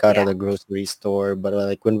 or check out at Yeah. a grocery store. But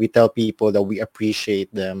like when we tell people that we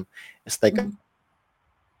appreciate them, it's like a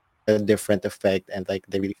Mm-hmm. different effect, and like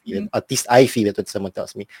they really feel it. At least I feel it when someone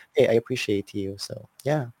tells me, hey, I appreciate you. So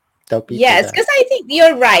yeah, that's it. Tell people Yes, that. because I think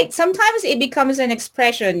you're right. Sometimes it becomes an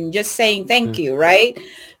expression, just saying thank Mm. you, right?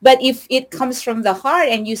 But if it comes from the heart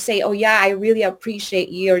and you say, oh yeah, I really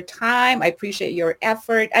appreciate your time. I appreciate your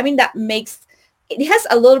effort. I mean, that makes, it has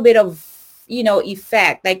a little bit of,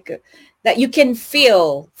 effect, like that you can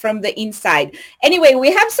feel from the inside. Anyway,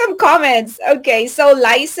 we have some comments. Okay, so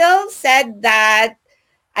Lysel said that,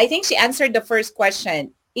 I think she answered the first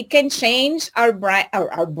question. It can change our brain,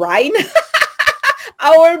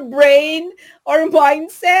 our brain or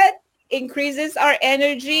mindset, increases our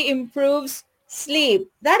energy, improves sleep.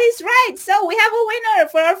 That is right. So we have a winner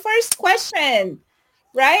for our first question,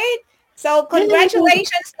 right? So Yay!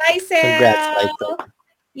 congratulations, Congrats, Lysel. Liza.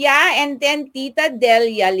 Yeah, and then Tita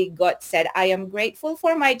Delia Ligot said, I am grateful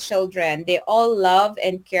for my children. They all love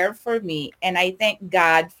and care for me, and I thank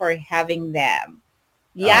God for having them.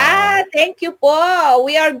 Aw. Yeah, thank you po.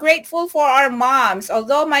 We are grateful for our moms.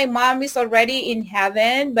 Although my mom is already in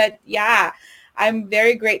heaven, but yeah, I'm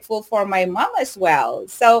very grateful for my mom as well.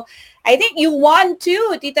 So I think you won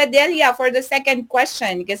too, Tita Delia, for the second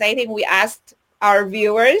question, because I think we asked our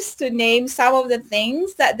viewers to name some of the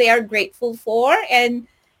things that they are grateful for. And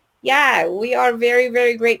yeah, we are very,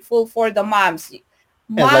 very grateful for the moms. And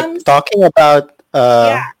like Moms, talking about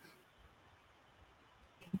yeah.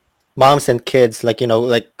 moms and kids, like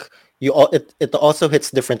like it also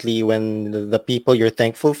hits differently when the people you're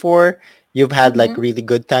thankful for, you've had like Mm-hmm. really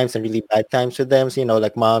good times and really bad times with them. So,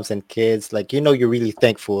 like moms and kids, like you're really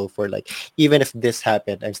thankful for, like, even if this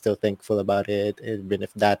happened, I'm still thankful about it. Even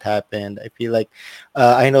if that happened, I feel like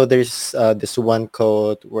I know there's this one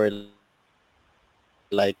quote where,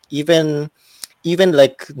 like, even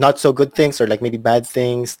like not so good things, or like maybe bad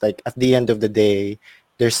things, like at the end of the day,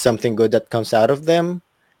 there's something good that comes out of them.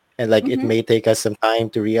 And like it may Mm-hmm. take us some time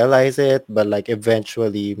to realize it, but like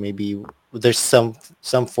eventually maybe there's some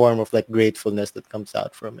form of like gratefulness that comes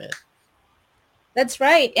out from it. That's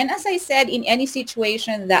right. And as I said, in any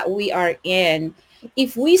situation that we are in,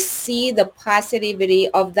 if we see the positivity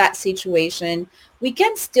of that situation, we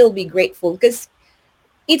can still be grateful because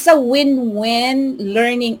it's a win-win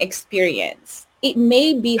learning experience. It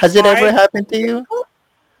may be Has it ever hard happened and to you, difficult.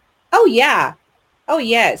 Oh, yeah. Oh,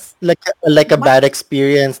 yes. like a My, bad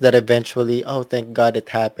experience that eventually, oh, thank God it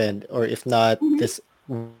happened, or if not, mhm. this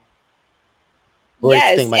worst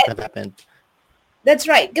thing might have happened? Yes, that's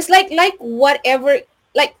right. Because like whatever,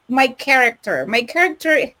 like my character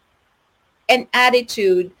and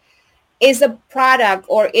attitude is a product,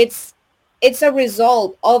 or it's a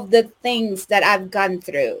result of the things that I've gone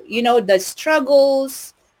through. The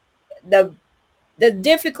struggles, the the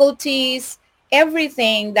difficulties,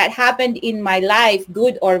 everything that happened in my life,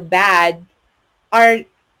 good or bad, are,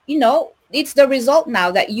 it's the result now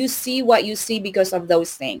that you see what you see because of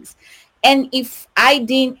those things. And if I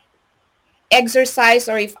didn't exercise,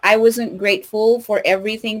 or if I wasn't grateful for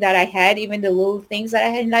everything that I had, even the little things that I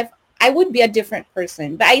had in life, I would be a different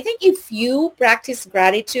person. But I think if you practice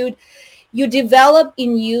gratitude, you develop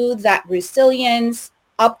in you that resilience,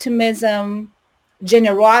 optimism,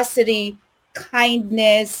 generosity,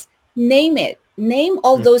 kindness, name it. Name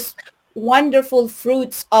all Mm. those wonderful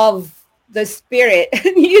fruits of the spirit.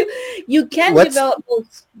 You can what's develop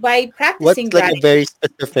those by what's practicing like a gratitude. very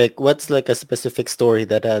specific what's like a specific story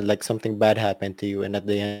that like something bad happened to you, and at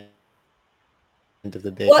the end of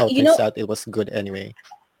the day, oh, turns out it was good anyway?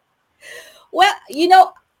 Well,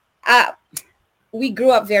 well, uh, we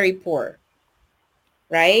grew up very poor,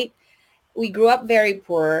 right? We grew up very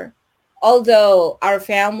poor. Although our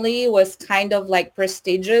family was kind of like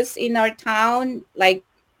prestigious in our town, like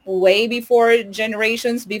way before,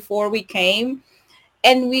 generations before we came.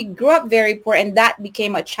 And we grew up very poor, and that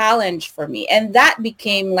became a challenge for me. And that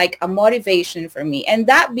became like a motivation for me. And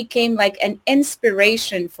that became like an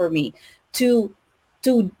inspiration for me to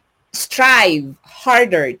to strive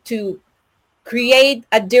harder, to create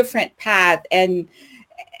a different path and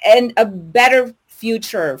a better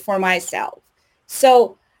future for myself.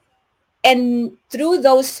 So, and through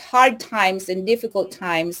those hard times and difficult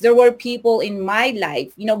times, there were people in my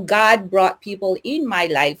life. God brought people in my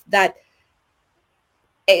life that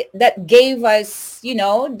gave us,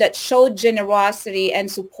 that showed generosity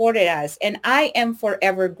and supported us. And I am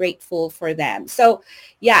forever grateful for them. So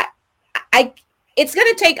yeah, I it's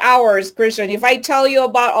going to take hours, Christian. If I tell you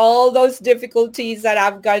about all those difficulties that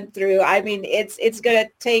I've gone through, I mean, it's going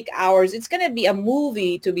to take hours. It's going to be a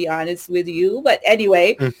movie, to be honest with you. But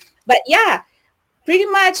anyway, Mm. but yeah, pretty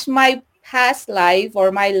much my past life,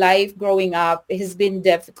 or my life growing up, has been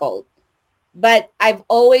difficult. But I've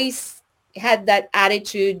always had that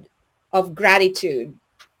attitude of gratitude,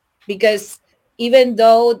 because even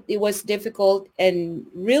though it was difficult and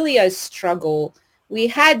really a struggle, we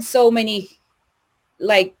had so many,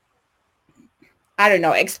 like, I don't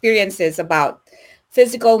know, experiences about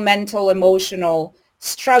physical, mental, emotional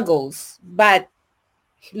struggles. But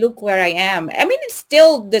look where I am. I mean, it's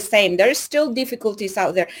still the same. There's still difficulties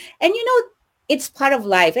out there. And it's part of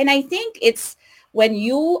life. And I think it's when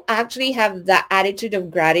you actually have that attitude of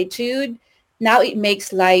gratitude, now it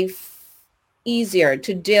makes life easier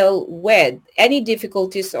to deal with any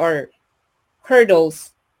difficulties or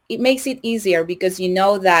hurdles. It makes it easier because you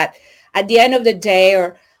know that at the end of the day,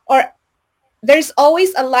 or there's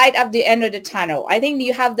always a light at the end of the tunnel. I think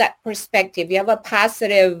you have that perspective. You have a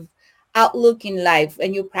positive outlook in life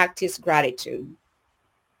and you practice gratitude,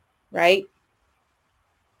 right?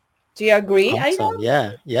 Do you agree? I Awesome. know.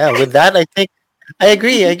 Yeah. Yeah. With that, I think I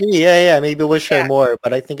agree. I agree. Yeah. Yeah. Maybe we'll share Yeah. more,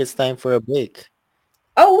 but I think it's time for a break.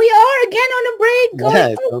 Oh, we are again on a break. Yeah.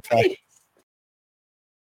 It's Going so fast. okay.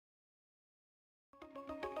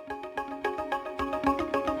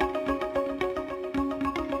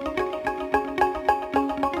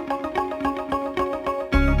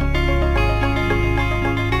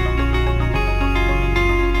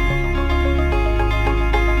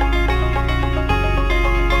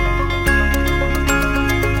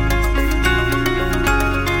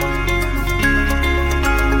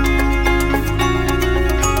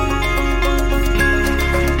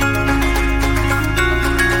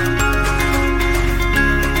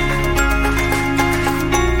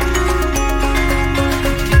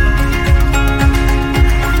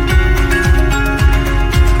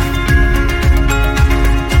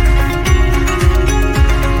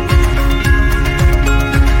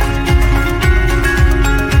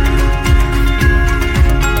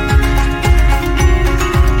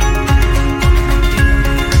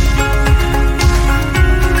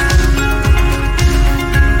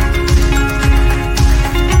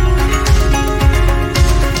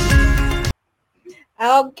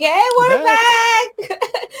 Okay, We're we're back. back.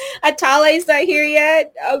 Atala is not here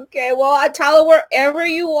yet. Okay, well, Atala, wherever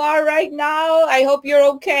you are right now, I hope you're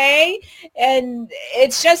okay. And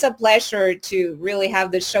it's just a pleasure to really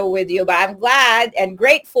have the show with you. But I'm glad and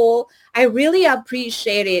grateful. I really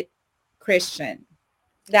appreciate it, Christian,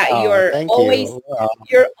 that Oh, thank you.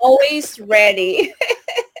 you're always ready.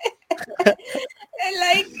 And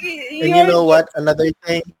like And you you're know just. what? Another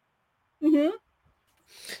thing, Mhm.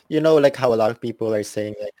 like how a lot of people are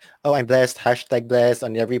saying like, oh, I'm blessed, hashtag blessed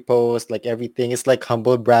on every post, like everything. It's like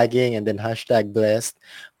humble bragging and then hashtag blessed.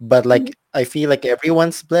 But Mhm. like, I feel like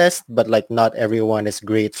everyone's blessed, but like not everyone is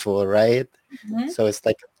grateful, right? Mhm. So it's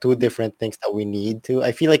like two different things that we need to,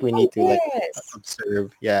 I feel like we Oh, need to like yes.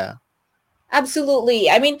 observe. Yeah. Absolutely.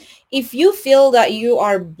 I mean, if you feel that you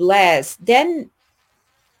are blessed, then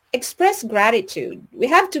express gratitude. We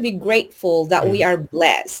have to be grateful that we Mhm. are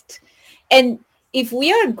blessed. And if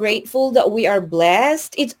we are grateful that we are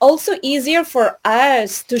blessed, it's also easier for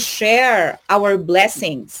us to share our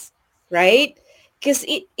blessings, right? Because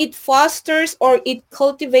it fosters or it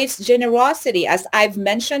cultivates generosity, as I've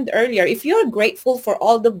mentioned earlier. If you're grateful for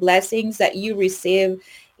all the blessings that you receive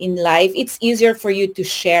in life, it's easier for you to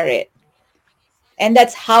share it. And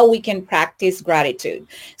that's how we can practice gratitude.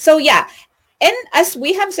 So yeah, and as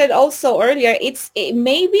we have said also earlier, it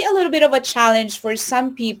may be a little bit of a challenge for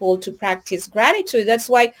some people to practice gratitude. That's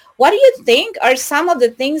why, what do you think are some of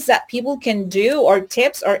the things that people can do, or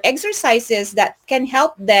tips or exercises that can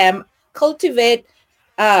help them cultivate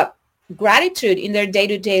uh, gratitude in their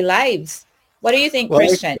day-to-day lives? What do you think, Well,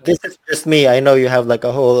 Christian? this is just me. I know you have like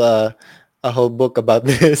a whole book about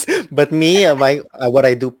this, but me, my what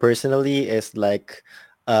I do personally is like,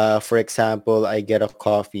 for example, I get a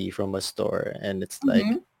coffee from a store, and it's like,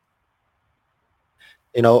 Mm-hmm.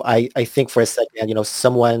 I think for a second,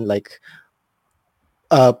 someone like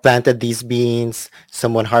planted these beans,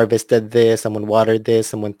 someone harvested this, someone watered this,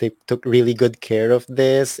 someone took really good care of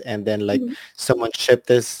this, and then like Mm-hmm. someone shipped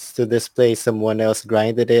this to this place, someone else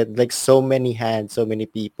grinded it, like so many hands, so many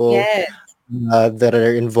people Yes. that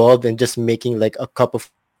are involved in just making like a cup of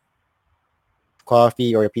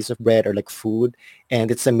coffee or a piece of bread or like food.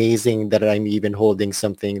 And it's amazing that I'm even holding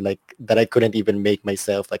something like that I couldn't even make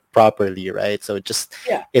myself like properly, right? So it's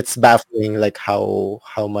Yeah. baffling like how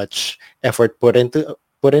much effort put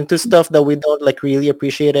into stuff that we don't like really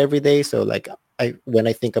appreciate every day. So like I when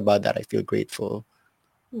I think about that, I feel grateful.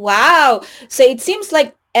 Wow. So it seems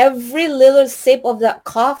like every little sip of that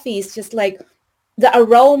coffee is just like the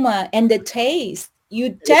aroma and the taste. You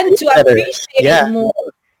And it tend tastes to better. appreciate Yeah. it more.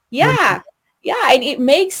 Mhm. Yeah. Yeah. And it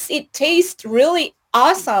makes it taste really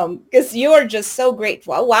awesome because you're just so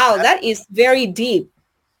grateful. Wow. That is very deep.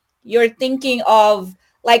 You're thinking of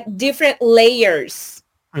like different layers.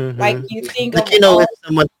 Like Mhm. you think Like, of if all.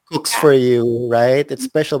 someone cooks Yeah. for you, right? It's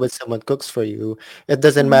special when someone cooks for you. It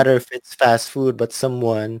doesn't Mhm. matter if it's fast food, but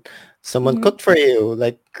someone Mhm. cooked for you.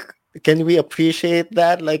 Like, can we appreciate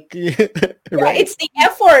that? Like, Yeah, right? it's the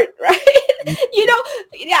effort, right? you know,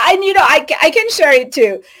 yeah, and I can share it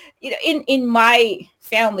too. In my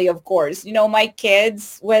family, of course, my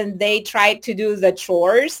kids, when they try to do the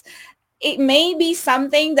chores, it may be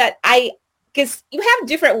something that because you have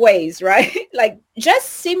different ways, right? Like just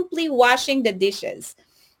simply washing the dishes.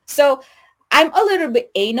 So I'm a little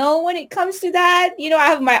bit anal when it comes to that. I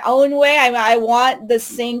have my own way. I want the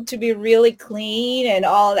sink to be really clean and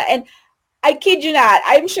all that. And I kid you not,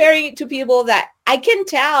 I'm sharing it to people that I can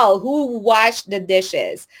tell who washed the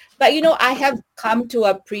dishes. But I have come to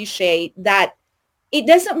appreciate that it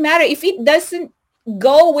doesn't matter if it doesn't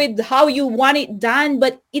go with how you want it done,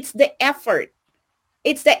 but it's the effort.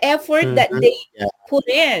 It's the effort that Mhm. they Yeah, put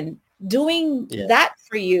in doing yeah, that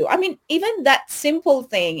for you. I mean, even that simple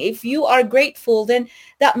thing, if you are grateful, then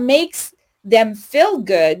that makes them feel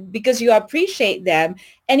good because you appreciate them.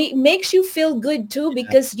 And it makes you feel good too yeah.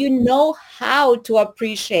 because you know how to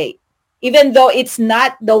appreciate, even though it's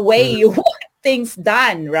not the way Mhm. you want things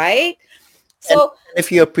done, right? And So,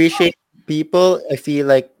 if you appreciate people, I feel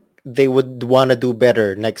like they would want to do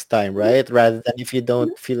better next time, right? Rather than if they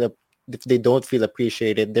don't feel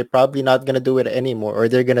appreciated, they're probably not gonna do it anymore, or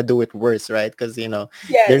they're gonna do it worse, right? Because they're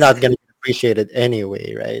yes. not gonna get appreciated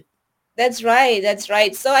anyway, right? That's right. That's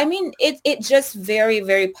right. So I mean, it's just very,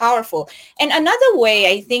 very powerful. And another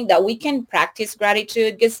way I think that we can practice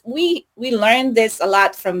gratitude, because we learn this a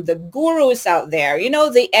lot from the gurus out there,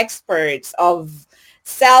 the experts of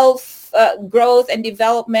self growth and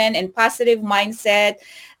development and positive mindset.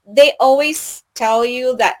 They always tell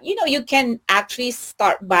you that you can actually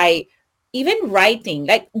start by even writing,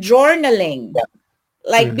 like journaling, Yeah.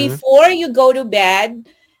 like Mm-hmm. before you go to bed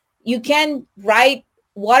you can write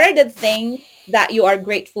what are the things that you are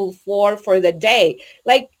grateful for the day.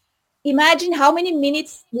 Like imagine how many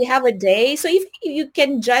minutes we have a day. So if you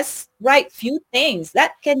can just write few things,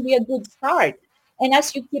 that can be a good start. And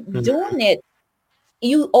as you keep Mm-hmm. doing it,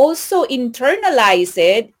 you also internalize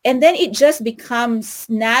it and then it just becomes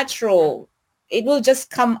natural. It will just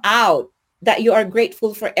come out that you are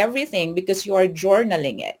grateful for everything because you are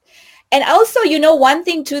journaling it. And also, one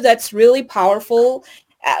thing too that's really powerful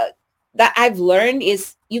uh, that I've learned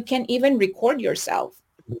is you can even record yourself,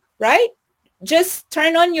 right? Just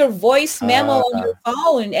turn on your voice memo on Uh, your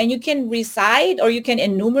phone and you can recite or you can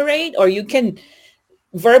enumerate or you can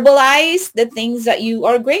verbalize the things that you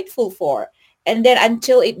are grateful for. And then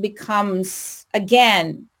until it becomes,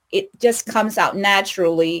 again, it just comes out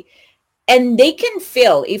naturally. And they can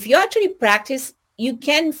feel, if you actually practice, you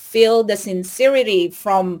can feel the sincerity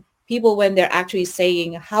from people when they're actually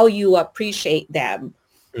saying how you appreciate them.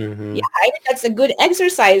 Yeah, mm-hmm. I think that's a good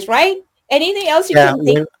exercise, right? Anything else you Yeah. can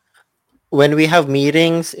think? When we have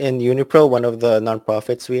meetings in Unipro, one of the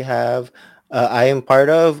nonprofits we have, I am part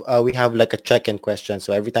of, we have like a check-in question.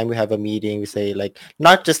 So every time we have a meeting, we say like,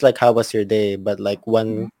 not just like, how was your day, but like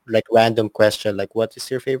Mhm. one like random question, like, what is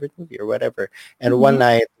your favorite movie or whatever. And one Mhm.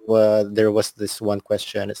 night, there was this one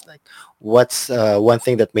question. It's like, what's one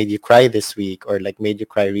thing that made you cry this week or like made you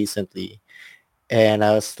cry recently? And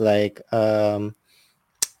I was like,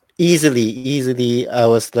 easily, I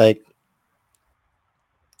was like,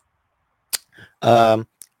 Um,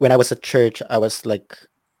 when I was at church, I was like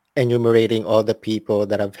enumerating all the people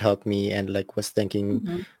that have helped me and like was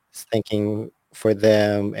Mhm. thanking for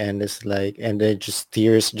them, and it's like, and then just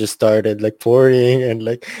tears just started like pouring, and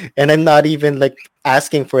like, and I'm not even like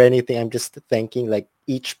asking for anything. I'm just thanking like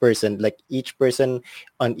each person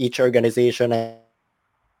on each organization I'm with,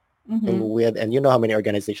 and you know how many Mhm. organizations I'm with.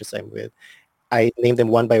 I name them one by one in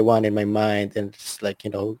my mind, and it's like,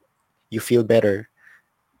 you feel better.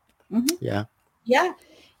 Mhm. Yeah. Yeah.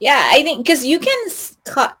 Yeah, I think because you can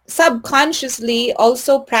subconsciously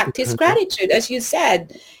also practice Mhm. gratitude, as you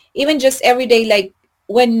said, even just every day, like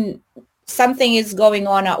when something is going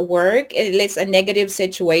on at work, it's a negative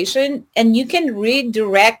situation, and you can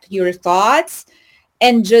redirect your thoughts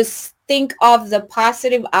and just think of the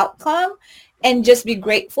positive outcome and just be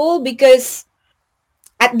grateful because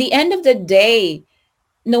at the end of the day,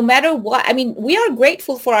 no matter what, I mean, we are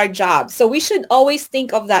grateful for our job. So we should always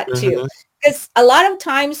think of that too. Mhm. Because a lot of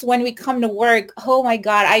times when we come to work, oh my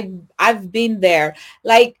God, I've been there.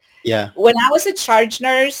 Like Yeah. when I was a charge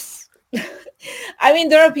nurse, I mean,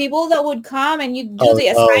 there are people that would come and you do Oh, the no.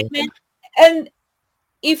 assignment. And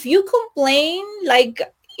if you complain, like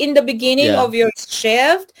in the beginning Yeah. of your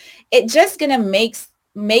shift, it just gonna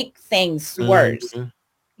make things worse. Mhm.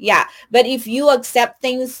 Yeah, but if you accept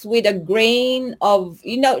things with a grain of,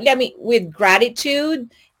 with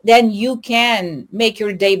gratitude, then you can make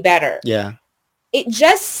your day better. Yeah. It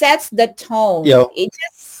just sets the tone. Yo, It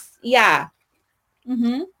just, yeah.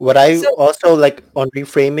 Mm-hmm. what I So, also like on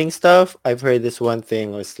reframing stuff, I've heard this one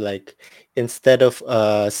thing was like, instead of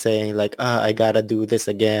saying like, I gotta do this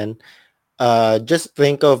again, just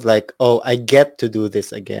think of like, oh, I get to do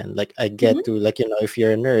this again. Like I get mhm. to, like, if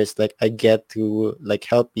you're a nurse, like I get to like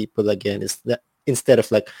help people again. Is that instead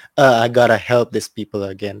of like, I gotta help these people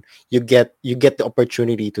again. You get the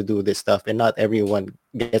opportunity to do this stuff, and not everyone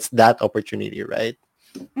gets that opportunity, right?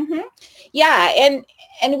 Mhm. Yeah,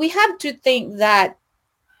 and we have to think that,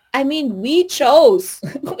 I mean, we chose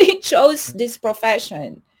we chose this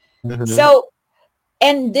profession. Mm-hmm. So,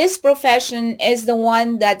 and this profession is the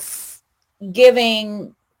one that's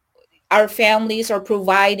giving our families or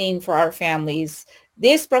providing for our families.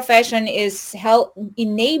 This profession is help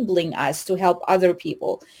enabling us to help other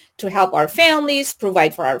people, to help our families,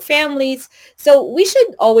 provide for our families. So we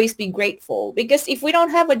should always be grateful, because if we don't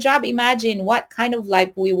have a job, imagine what kind of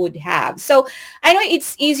life we would have. So I know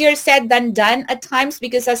it's easier said than done at times,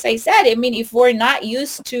 because as I said, I mean, if we're not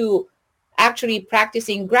used to actually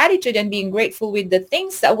practicing gratitude and being grateful with the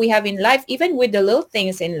things that we have in life, even with the little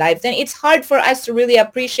things in life, then it's hard for us to really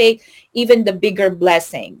appreciate even the bigger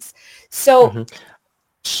blessings. So Mm-hmm.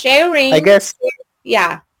 I sharing, guess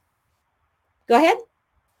yeah, go ahead.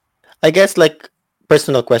 I guess like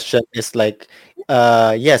personal question is like,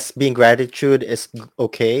 yes, being gratitude is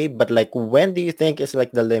okay, but like when do you think is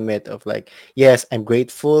like the limit of like, yes, I'm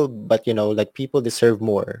grateful, but like people deserve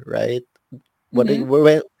more, right? Hmm.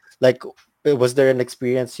 When, like, was there an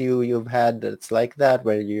experience you've had that's like that,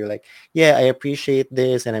 where you're like, yeah, I appreciate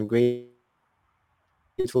this and I'm grateful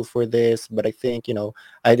for this, but I think,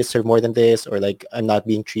 I deserve more than this, or like I'm not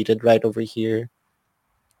being treated right over here?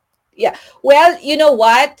 Yeah. Well, you know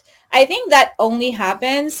what? I think that only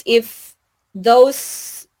happens if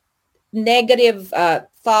those negative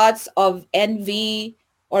thoughts of envy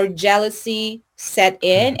or jealousy set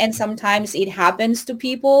in, and sometimes it happens to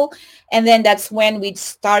people, and then that's when we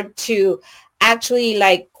start to actually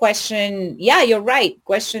like question, yeah, you're right,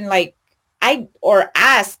 question like, I or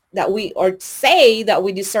ask that we, or say that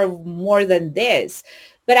we deserve more than this.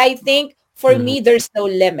 But I think for Mm-hmm. me there's no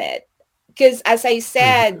limit, because as I Mm-hmm.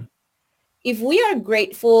 said, if we are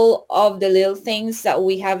grateful of the little things that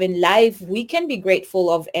we have in life, we can be grateful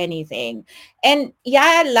of anything. And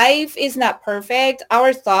yeah, life is not perfect.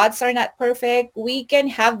 Our thoughts are not perfect. We can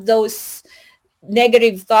have those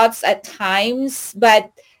negative thoughts at times, but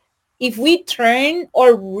if we turn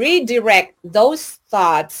or redirect those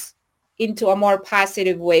thoughts into a more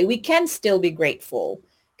positive way, we can still be grateful.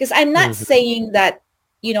 Because I'm not Mm-hmm. saying that,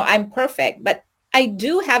 I'm perfect, but I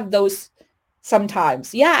do have those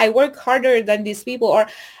sometimes. Yeah, I work harder than these people, or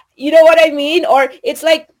you know what I mean? Or it's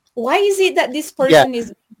like, why is it that this Yeah. person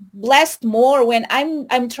is blessed more when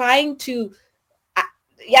I'm trying to, uh,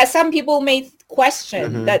 yeah, some people may question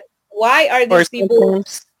Mm-hmm. that, why are Or these people,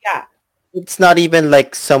 sometimes yeah. it's not even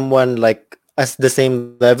like someone like as the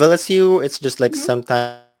same level as you. It's just like Mhm.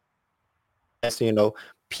 sometimes,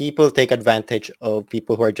 people take advantage of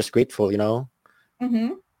people who are just grateful.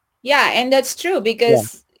 Mm-hmm. Yeah, and that's true, Yeah.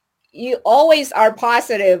 because you always are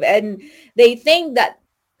positive, and they think that,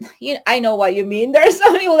 I know what you mean. There are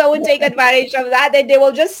some people that would take advantage of that, and they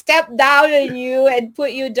will just step down on you and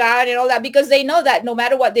put you down and all that, because they know that no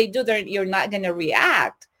matter what they do, you're not going to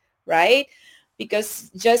react, right? Because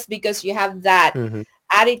just because you have that Mm-hmm.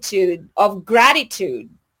 attitude of gratitude,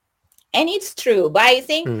 and it's true. But I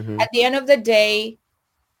think Mm-hmm. at the end of the day,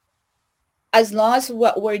 as long as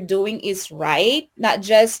what we're doing is right, not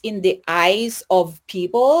just in the eyes of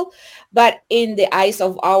people, but in the eyes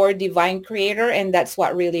of our divine creator. And that's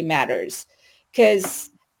what really matters. Because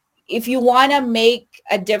if you want to make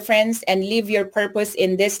a difference and live your purpose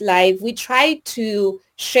in this life, we try to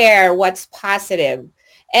share what's positive,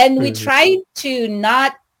 and we Mm-hmm. try to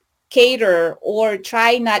not cater or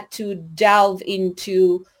try not to delve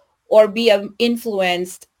into or be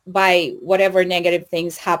influenced by whatever negative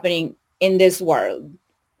things happening in this world.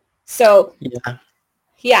 So Yeah.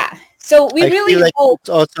 yeah, so we I feel really like hope, it's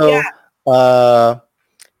yeah, also, uh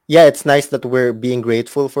yeah, it's nice that we're being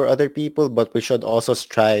grateful for other people, but we should also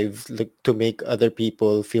strive like to make other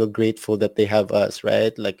people feel grateful that they have us,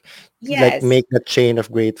 right? Like yes, make that chain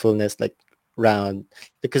of gratefulness like round,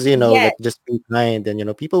 because yes, like just be kind,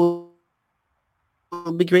 and people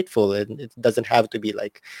will be grateful, and it doesn't have to be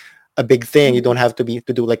like a big thing. You don't have to be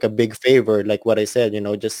to do like a big favor, like what I said,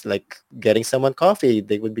 just like getting someone coffee,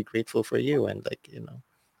 they would be grateful for you, and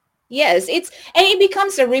yes, it's, and it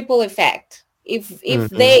becomes a ripple effect. If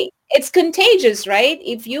Mhm. it's contagious, right?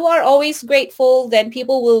 If you are always grateful, then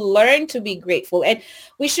people will learn to be grateful. And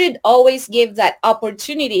we should always give that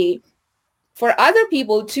opportunity for other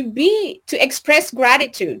people to express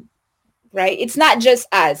gratitude, right? It's not just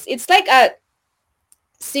us. It's like a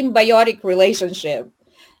symbiotic relationship.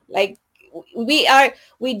 Like we are,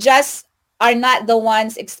 we just are not the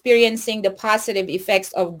ones experiencing the positive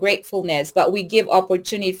effects of gratefulness, but we give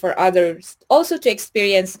opportunity for others also to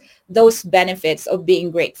experience those benefits of being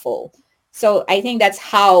grateful. So I think that's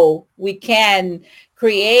how we can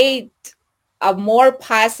create a more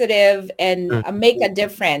positive and Mhm. make a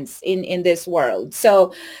difference in this world.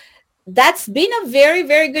 So that's been a very,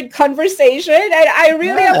 very good conversation. And I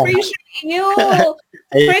really Yeah. appreciate you,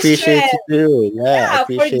 I Christian, appreciate you too. Yeah, I yeah, for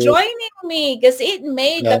appreciate joining me because it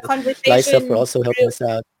made the Liza for conversation also helping real. us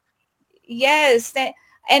out. Yes.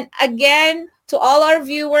 And again, to all our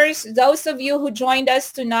viewers, those of you who joined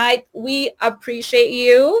us tonight, we appreciate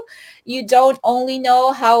you. You don't only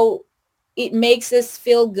know how it makes us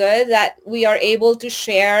feel good that we are able to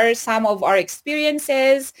share some of our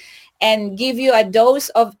experiences and give you a dose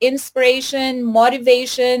of inspiration,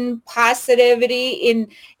 motivation, positivity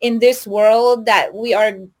in this world that we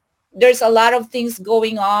are, there's a lot of things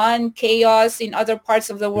going on, chaos in other parts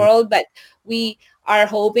of the Mhm. world, but we are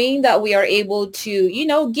hoping that we are able to,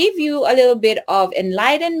 give you a little bit of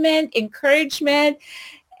enlightenment, encouragement,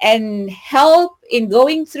 and help in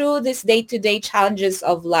going through these day-to-day challenges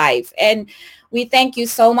of life. And we thank you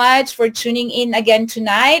so much for tuning in again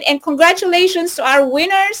tonight. And congratulations to our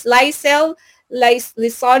winners, Lysel,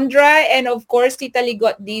 Lysandra, and of course, Tita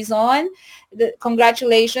Ligot Dizon.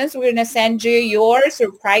 Congratulations. We're going to send you your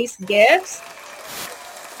surprise gifts.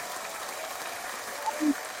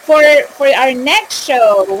 For our next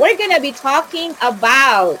show, we're going to be talking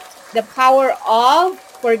about the power of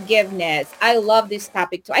forgiveness. I love this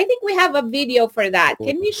topic too. I think we have a video for that.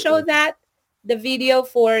 Can we show that? The video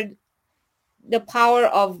for the power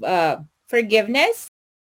of forgiveness?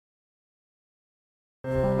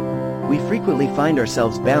 We frequently find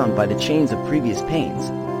ourselves bound by the chains of previous pains,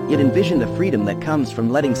 yet envision the freedom that comes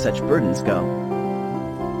from letting such burdens go.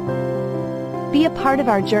 Be a part of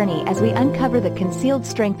our journey as we uncover the concealed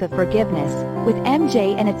strength of forgiveness, with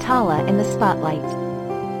MJ and Atala in the spotlight.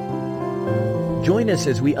 Join us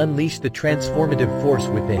as we unleash the transformative force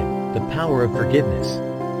within, the power of forgiveness.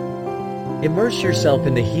 Immerse yourself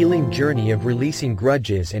in the healing journey of releasing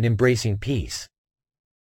grudges and embracing peace.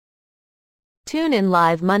 Tune in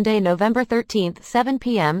live Monday, November 13th, 7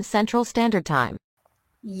 p.m. Central Standard Time.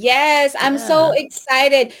 Yes, I'm so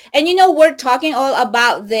excited. And we're talking all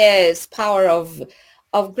about this power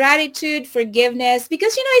of gratitude, forgiveness,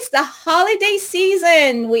 because it's the holiday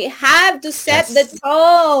season. We have to set the Yes.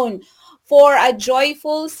 tone for a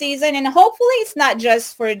joyful season, and hopefully it's not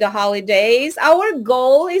just for the holidays. Our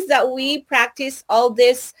goal is that we practice all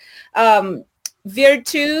this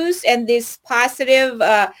virtues and this positive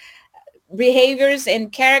behaviors and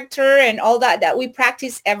character and all that we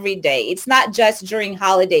practice every day. It's not just during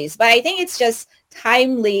holidays, but I think it's just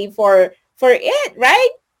timely for it, right?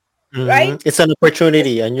 Right? It's an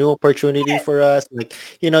opportunity, a new opportunity for us. Like,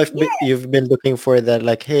 if Yes. you've been looking for that,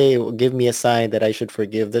 like, hey, give me a sign that I should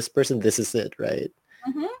forgive this person. This is it, right?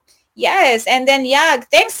 Mhm. Yes. And then,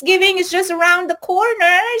 Thanksgiving is just around the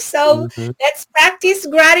corner. So Mhm. let's practice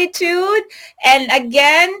gratitude. And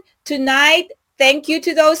again, tonight, thank you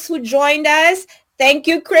to those who joined us. Thank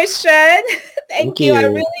you, Christian. Thank Thank you. I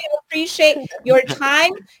you. really appreciate your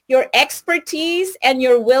time, your expertise, and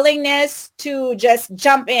your willingness to just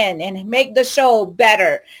jump in and make the show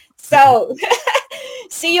better. So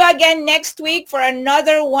see you again next week for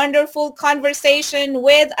another wonderful conversation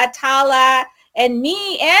with Atala and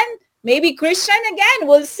me and maybe Christian again.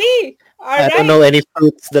 We'll see. All I don't right. know any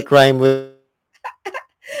fruits that rhyme with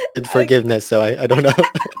Okay. forgiveness, so I don't know.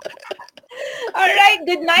 All right.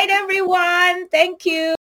 Good night, everyone. Thank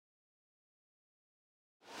you.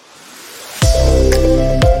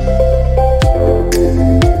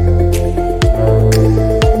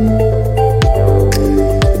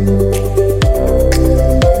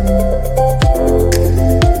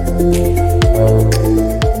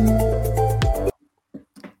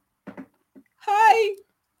 Hi.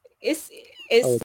 Is Oh,